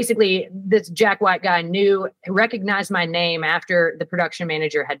 This Jack White guy recognized my name after the production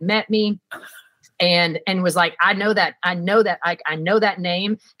manager had met me and was like, I know that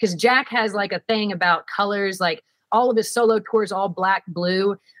name. Cause Jack has like a thing about colors, like all of his solo tours, all black,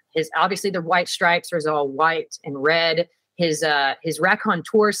 blue. Obviously the White Stripes is all white and red. His Racon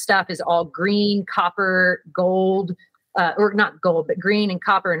Tour stuff is all green, copper, gold, or not gold, but green and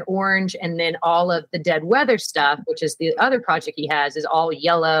copper and orange. And then all of the Dead Weather stuff, which is the other project he has, is all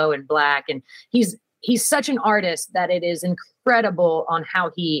yellow and black. And he's such an artist that it is incredible on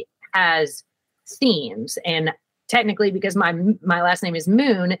how he has themes. And technically, because my last name is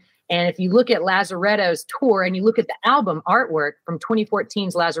Moon, and if you look at Lazaretto's tour and you look at the album artwork from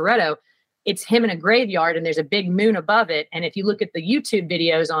 2014's Lazaretto, it's him in a graveyard and there's a big moon above it. And if you look at the YouTube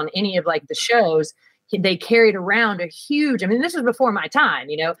videos on any of like the shows, they carried around a huge, this was before my time,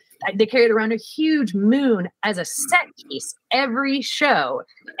 they carried around a huge moon as a set piece every show.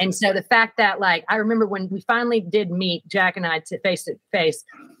 And so the fact that like, I remember when we finally did meet, Jack and I face to face,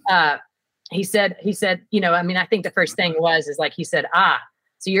 he said, I think the first thing he said,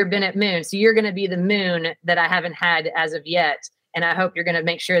 so you're Bennett Moon. So you're going to be the moon that I haven't had as of yet. And I hope you're going to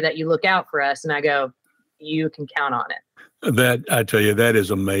make sure that you look out for us. And I go, you can count on it. That, I tell you, that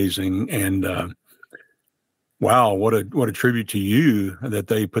is amazing. And, wow, what a tribute to you that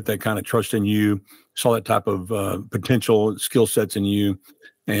they put that kind of trust in you, saw that type of potential skill sets in you.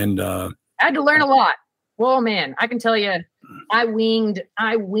 And I had to learn a lot. Well, man, I can tell you, I winged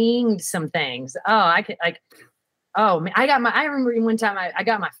some things. I remember one time I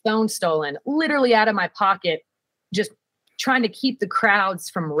got my phone stolen literally out of my pocket, just trying to keep the crowds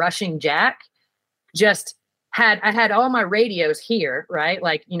from rushing Jack. I had all my radios here, right?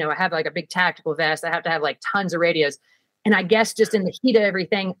 Like, I have like a big tactical vest. I have to have like tons of radios. And I guess just in the heat of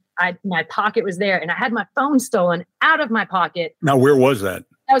everything, my pocket was there and I had my phone stolen out of my pocket. Now, where was that?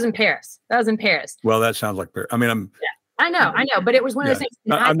 That was in Paris. Well, that sounds like Paris. I know, but it was one of those things.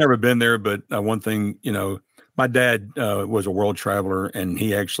 I've never been there, but one thing, my dad was a world traveler and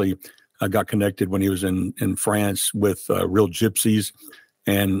he actually got connected when he was in France with real gypsies.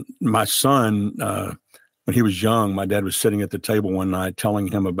 And my son, when he was young, my dad was sitting at the table one night telling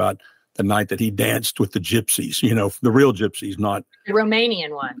him about the night that he danced with the gypsies, the real gypsies, not the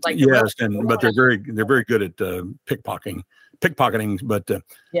Romanian ones. Like yes, but they're very good at pickpocketing. But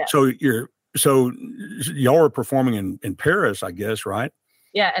so y'all were performing in Paris, I guess, right?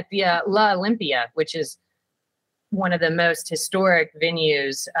 Yeah, at the La Olympia, which is one of the most historic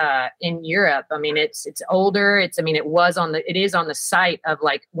venues in Europe. It's older. It is on the site of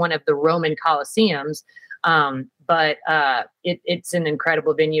like one of the Roman Colosseums. But it's an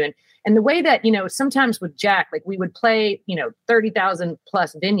incredible venue. And the way that, sometimes with Jack, like we would play, 30,000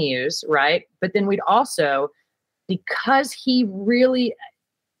 plus venues, right? But then we'd also, because he really,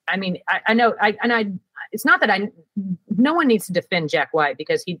 I know, it's not that no one needs to defend Jack White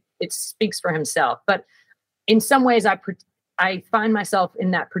because it speaks for himself, but in some ways I find myself in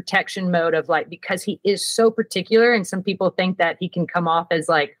that protection mode of like, because he is so particular and some people think that he can come off as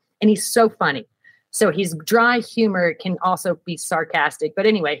like, and he's so funny. So his dry humor can also be sarcastic. But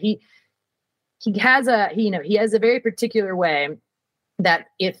anyway, he has a very particular way that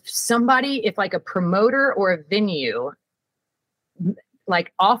if like a promoter or a venue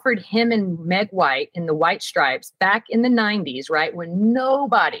like offered him and Meg White in the White Stripes back in the 90s, right? When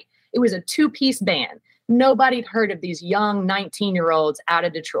it was a 2-piece band. Nobody'd heard of these young 19-year-olds out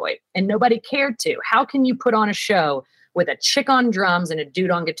of Detroit and nobody cared to. How can you put on a show with a chick on drums and a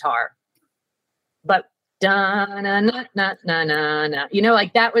dude on guitar? But like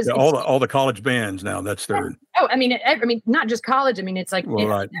that was all the college bands now. That's their. Not just college. It's like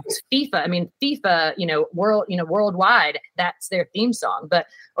right. It was FIFA. FIFA. Worldwide. That's their theme song. But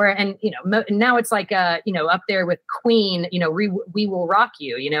now it's like up there with Queen. We Will Rock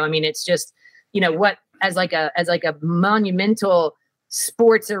You. It's just what as like a monumental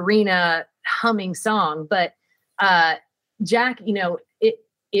sports arena humming song. But Jack, it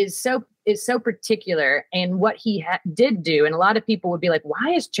is so particular, and what he did do, and a lot of people would be like, why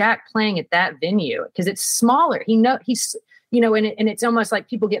is Jack playing at that venue? Because it's smaller. And it's almost like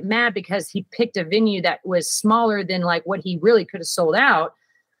people get mad because he picked a venue that was smaller than like what he really could have sold out.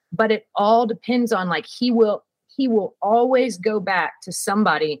 But it all depends on like, he will always go back to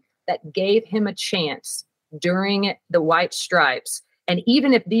somebody that gave him a chance during the White Stripes. And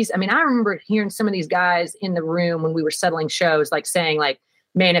even if I remember hearing some of these guys in the room when we were settling shows, like saying like,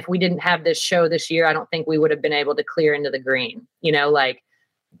 man, if we didn't have this show this year, I don't think we would have been able to clear into the green, like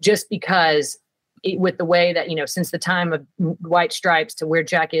just because with the way that, since the time of White Stripes to where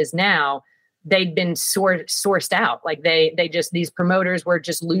Jack is now, they'd been sourced out. Like these promoters were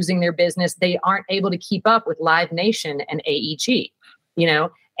just losing their business. They aren't able to keep up with Live Nation and AEG,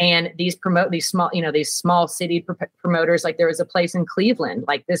 and these small city promoters, like there was a place in Cleveland,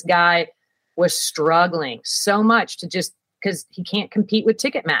 like this guy was struggling so much to just, because he can't compete with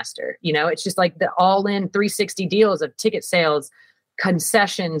Ticketmaster. It's just like the all-in 360 deals of ticket sales,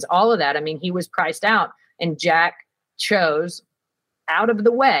 concessions, all of that. I mean, he was priced out, and Jack chose out of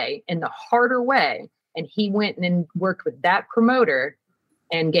the way in the harder way. And he went and worked with that promoter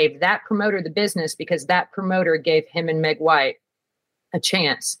and gave that promoter the business, because that promoter gave him and Meg White a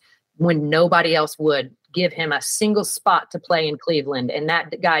chance when nobody else would give him a single spot to play in Cleveland. And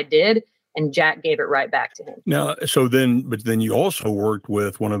that guy did. And Jack gave it right back to him. Now, but then you also worked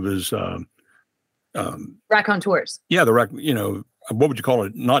with one of his raconteurs. Yeah, what would you call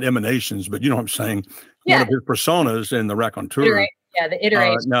it? Not emanations, but you know what I'm saying? Yeah. One of his personas in the raconteur. Yeah, the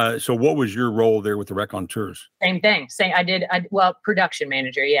iteration. So what was your role there with the raconteurs? Same thing. Production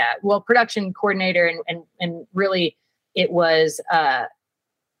manager. Yeah. Well, production coordinator. And really it was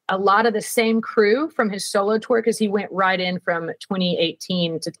a lot of the same crew from his solo tour, because he went right in from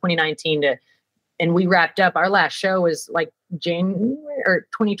 2018 to 2019 and we wrapped up. Our last show was like January or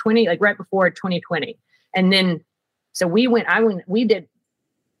 2020, like right before 2020. And then, so we did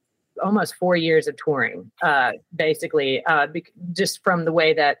almost 4 years of touring, basically, just from the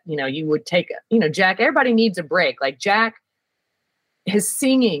way that, you would take, Jack, everybody needs a break. Like Jack is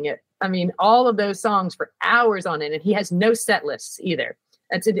singing, all of those songs for hours on it, and he has no set lists either.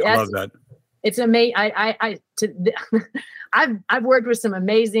 I love that. It's amazing. I've worked with some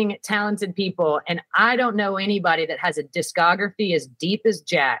amazing, talented people, and I don't know anybody that has a discography as deep as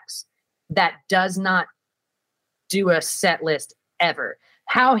Jack's that does not do a set list ever.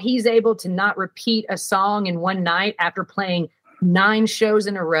 How he's able to not repeat a song in one night after playing 9 shows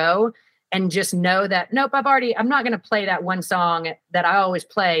in a row, and just know that, nope, I'm not going to play that one song that I always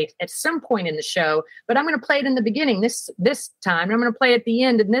play at some point in the show, but I'm going to play it in the beginning this time. And I'm going to play it at the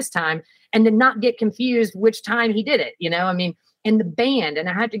end and this time, and then not get confused which time he did it, and the band. And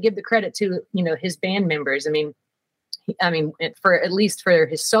I have to give the credit to, his band members. For at least for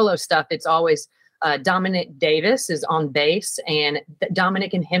his solo stuff, it's always Dominic Davis is on bass, and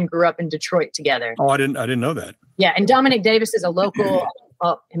Dominic and him grew up in Detroit together. Oh, I didn't know that. Yeah. And Dominic Davis is a local,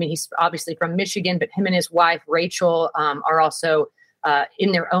 he's obviously from Michigan, but him and his wife, Rachel, are also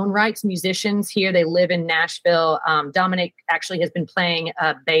in their own rights musicians here. They live in Nashville. Dominic actually has been playing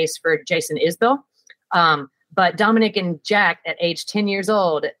bass for Jason Isbell. But Dominic and Jack, at age 10 years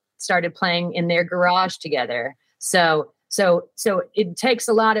old, started playing in their garage together. So it takes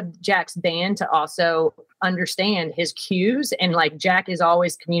a lot of Jack's band to also understand his cues. And like Jack is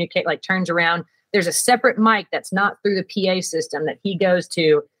always turns around. There's a separate mic that's not through the PA system that he goes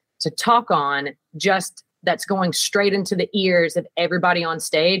to talk on, just that's going straight into the ears of everybody on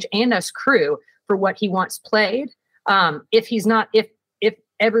stage and us crew for what he wants played. If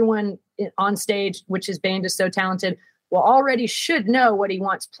everyone on stage, which his band is so talented, already should know what he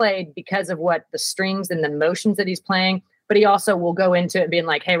wants played because of what the strings and the motions that he's playing. But he also will go into it being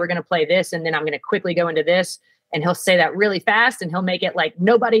like, hey, we're going to play this, and then I'm going to quickly go into this. And he'll say that really fast, and he'll make it like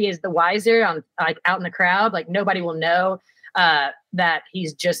nobody is the wiser out in the crowd. Like nobody will know that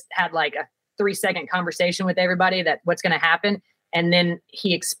he's just had like a 3-second conversation with everybody, that what's going to happen. And then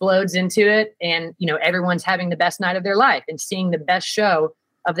he explodes into it, and everyone's having the best night of their life and seeing the best show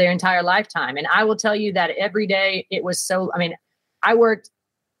of their entire lifetime. And I will tell you that every day it was so, I worked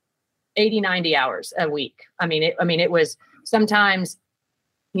 80, 90 hours a week. It was sometimes,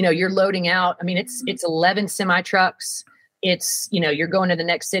 you're loading out. It's 11 semi trucks. It's, you're going to the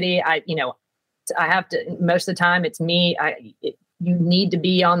next city. I have to, most of the time it's me. You need to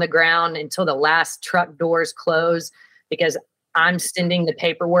be on the ground until the last truck doors close, because I'm sending the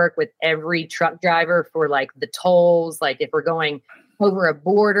paperwork with every truck driver for like the tolls. Like if we're going over a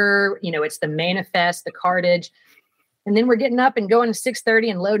border, it's the manifest, the cartage. And then we're getting up and going to 6:30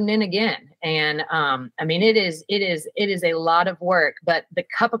 and loading in again. And it is a lot of work. But the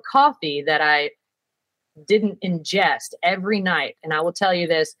cup of coffee that I didn't ingest every night, and I will tell you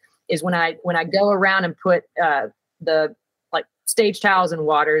this, is when I go around and put the like stage towels and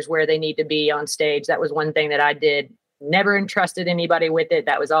waters where they need to be on stage. That was one thing that I did. Never entrusted anybody with it.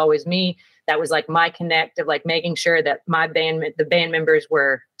 That was always me. That was like my connect of like making sure that the band members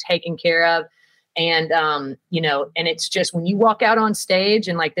were taken care of. And, and it's just when you walk out on stage,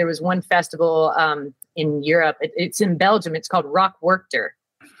 and like there was one festival in Europe, it's in Belgium. It's called Rock Werchter.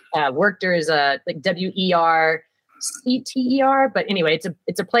 Werchter is like Wercter. But anyway,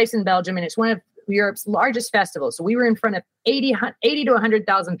 it's a place in Belgium, and it's one of Europe's largest festivals. So we were in front of 80 to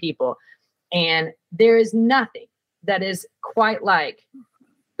 100,000 people. And there is nothing that is quite like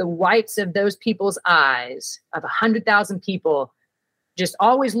the whites of those people's eyes of 100,000 people just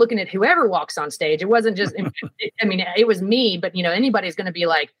always looking at whoever walks on stage. It wasn't just, I mean, it was me, but anybody's going to be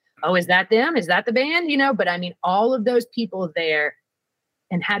like, oh, is that them? Is that the band? But I mean, all of those people there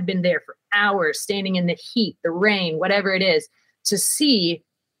and had been there for hours, standing in the heat, the rain, whatever it is, to see,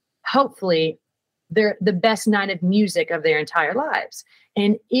 hopefully, the best night of music of their entire lives.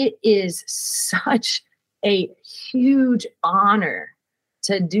 And it is such a huge honor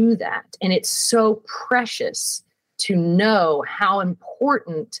to do that. And it's so precious to know how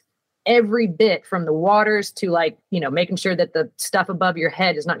important every bit, from the waters to making sure that the stuff above your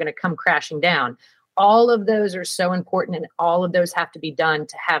head is not going to come crashing down. All of those are so important, and all of those have to be done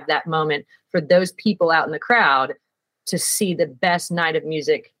to have that moment for those people out in the crowd to see the best night of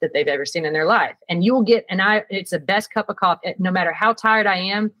music that they've ever seen in their life. And you'll get, it's the best cup of coffee, no matter how tired I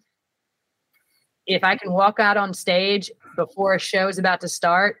am. If I can walk out on stage before a show is about to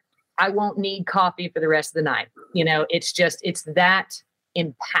start, I won't need coffee for the rest of the night. It's that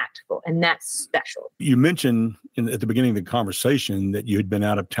impactful and that's special. You mentioned at the beginning of the conversation that you had been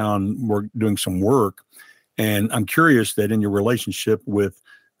out of town doing some work. And I'm curious that in your relationship with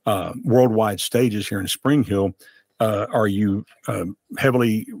Worldwide Stages here in Spring Hill, are you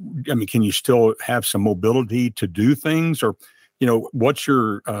heavily, can you still have some mobility to do things, or, what's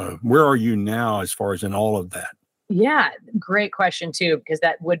your, where are you now as far as in all of that? Yeah, great question too, because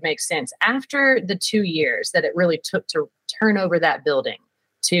that would make sense. After the 2 years that it really took to turn over that building,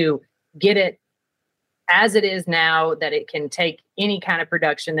 to get it as it is now, that it can take any kind of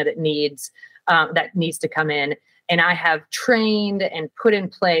production that it needs, that needs to come in. And I have trained and put in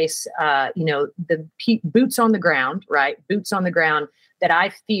place, the boots on the ground, right? Boots on the ground that I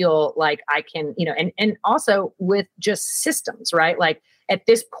feel like I can, and also with just systems, right? Like at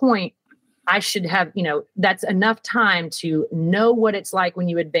this point, I should have, that's enough time to know what it's like when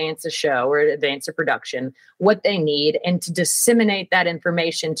you advance a show or advance a production, what they need, and to disseminate that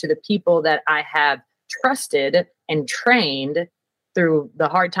information to the people that I have trusted and trained through the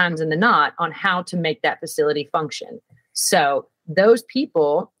hard times and the not on how to make that facility function. So those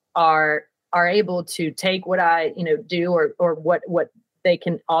people are able to take what I, do or what they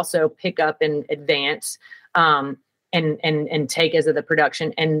can also pick up and advance, and take as of the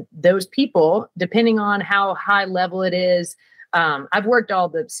production. And those people, depending on how high level it is, I've worked all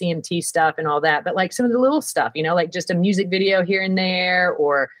the CMT stuff and all that, but like some of the little stuff, like just a music video here and there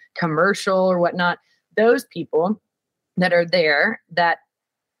or commercial or whatnot, those people that are there that,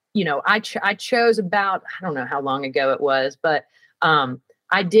 I chose about, I don't know how long ago it was, but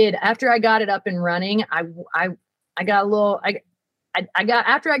I did, after I got it up and running, I got a little,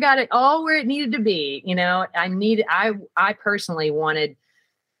 after I got it all where it needed to be, I personally wanted,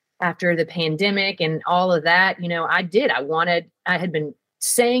 after the pandemic and all of that, I had been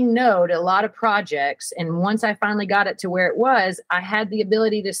saying no to a lot of projects. And once I finally got it to where it was, I had the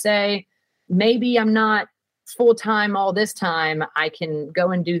ability to say, maybe I'm not full-time all this time. I can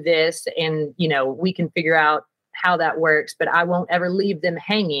go and do this, and, we can figure out how that works, but I won't ever leave them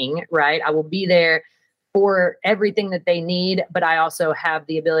hanging, right? I will be there for everything that they need, but I also have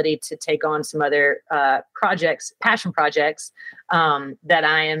the ability to take on some other projects, passion projects, that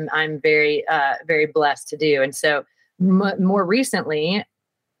I'm very, very blessed to do. And so more recently,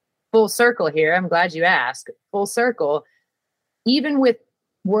 full circle here, I'm glad you asked, full circle, even with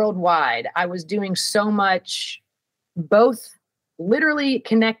Worldwide, I was doing so much, both literally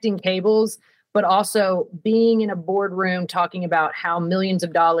connecting cables, but also being in a boardroom talking about how millions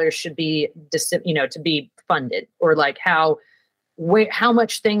of dollars should be, to be funded, or like how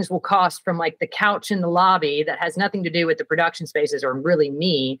much things will cost, from like the couch in the lobby that has nothing to do with the production spaces or really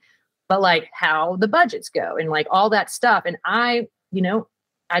me, but like how the budgets go and like all that stuff. And I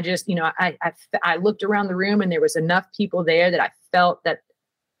looked around the room and there was enough people there that I felt that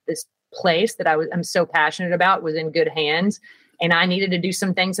this place that I'm so passionate about was in good hands. And I needed to do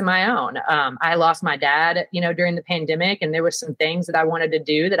some things of my own. I lost my dad, during the pandemic, and there was some things that I wanted to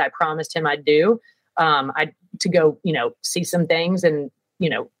do that I promised him I'd do. To go, see some things, and,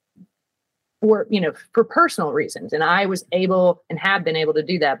 for personal reasons. And I was able and have been able to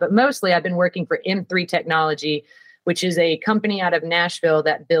do that. But mostly I've been working for M3 Technology, which is a company out of Nashville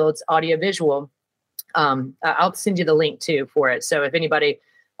that builds audiovisual. I'll send you the link too for it. So if anybody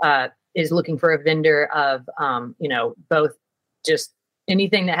is looking for a vendor of, both just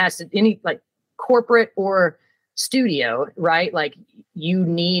anything that has to, any like corporate or studio, right? Like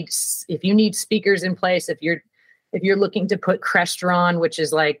if you need speakers in place, if you're looking to put Crestron, which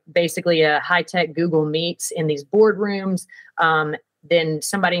is like basically a high-tech Google Meets in these boardrooms, then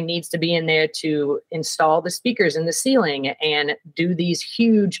somebody needs to be in there to install the speakers in the ceiling and do these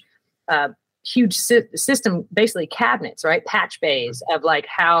huge system, basically cabinets, right? Patch bays of like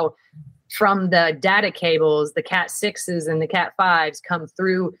how from the data cables, the Cat 6s and the Cat 5s come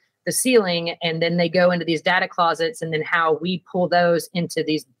through the ceiling, and then they go into these data closets, and then how we pull those into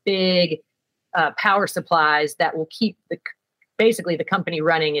these big power supplies that will keep basically the company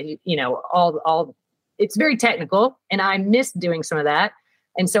running. You know, all it's very technical, and I missed doing some of that.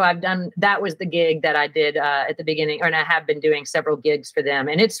 And so that was the gig that I did at the beginning, and I have been doing several gigs for them.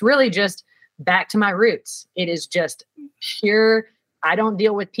 And it's really just back to my roots. It is just pure, I don't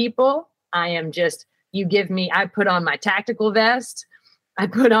deal with people. I am just, I put on my tactical vest. I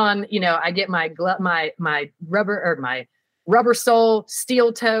put on, I get my rubber sole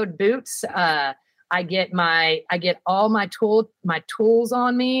steel toed boots. I get all my tools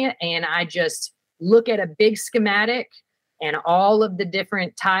on me, and I just look at a big schematic and all of the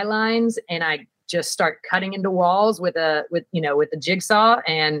different tie lines, and I just start cutting into walls with a jigsaw,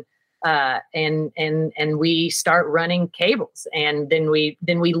 and we start running cables, and then we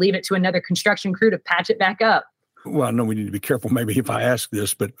leave it to another construction crew to patch it back up. Well, I know we need to be careful maybe if I ask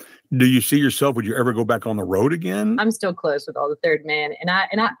this, but do you see yourself, would you ever go back on the road again? I'm still close with all the third man. And I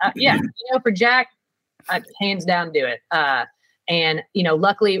yeah, for Jack, I hands down do it. And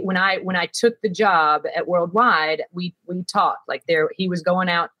luckily when I took the job at Worldwide, we talked like he was going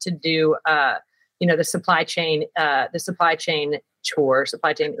out to do, the supply chain tour.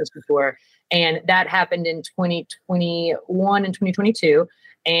 And that happened in 2021 and 2022.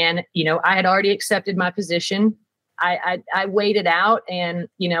 And, I had already accepted my position. I waited out, and,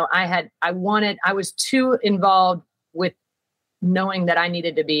 I was too involved with knowing that I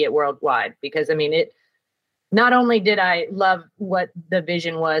needed to be at Worldwide, because not only did I love what the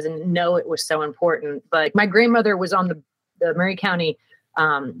vision was and know it was so important, but my grandmother was on the Murray County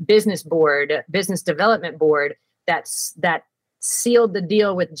business development board that sealed the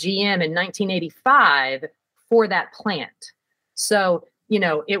deal with GM in 1985 for that plant. So,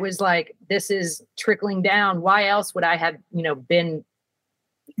 it was like, this is trickling down. Why else would I have, been?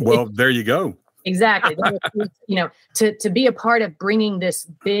 Well, there you go. Exactly. To be a part of bringing this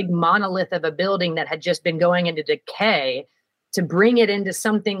big monolith of a building that had just been going into decay, to bring it into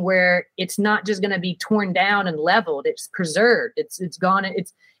something where it's not just going to be torn down and leveled, it's preserved. It's gone.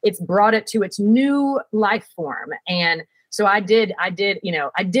 It's brought it to its new life form. And so I did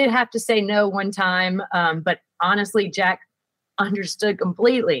have to say no one time. But honestly, Jack understood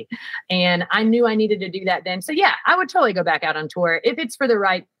completely. And I knew I needed to do that then. So yeah, I would totally go back out on tour if it's for the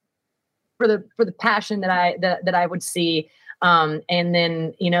right, for the passion that I would see. And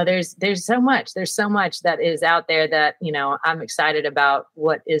then, there's so much that is out there that, I'm excited about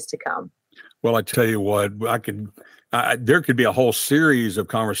what is to come. Well, I tell you what, there could be a whole series of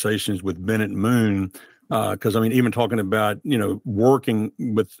conversations with Bennett Moon. Cause even talking about, working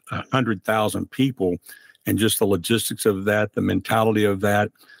with 100,000 people and just the logistics of that, the mentality of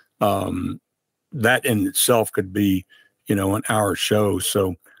that, that in itself could be, an hour show.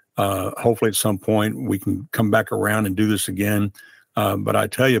 So, hopefully at some point we can come back around and do this again. But I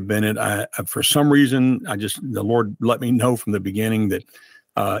tell you, Bennett, for some reason, the Lord let me know from the beginning that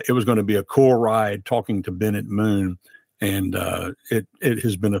it was going to be a cool ride talking to Bennett Moon, and it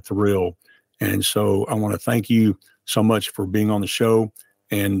has been a thrill. And so I want to thank you so much for being on the show,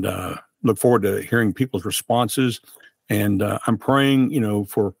 and look forward to hearing people's responses. And I'm praying,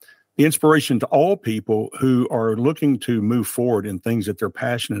 for the inspiration to all people who are looking to move forward in things that they're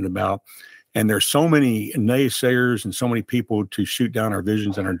passionate about. And there's so many naysayers and so many people to shoot down our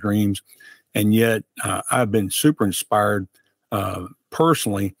visions and our dreams. And yet I've been super inspired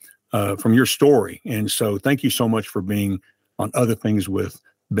personally from your story. And so thank you so much for being on Other Things with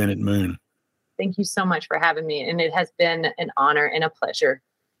Bennett Moon. Thank you so much for having me. And it has been an honor and a pleasure.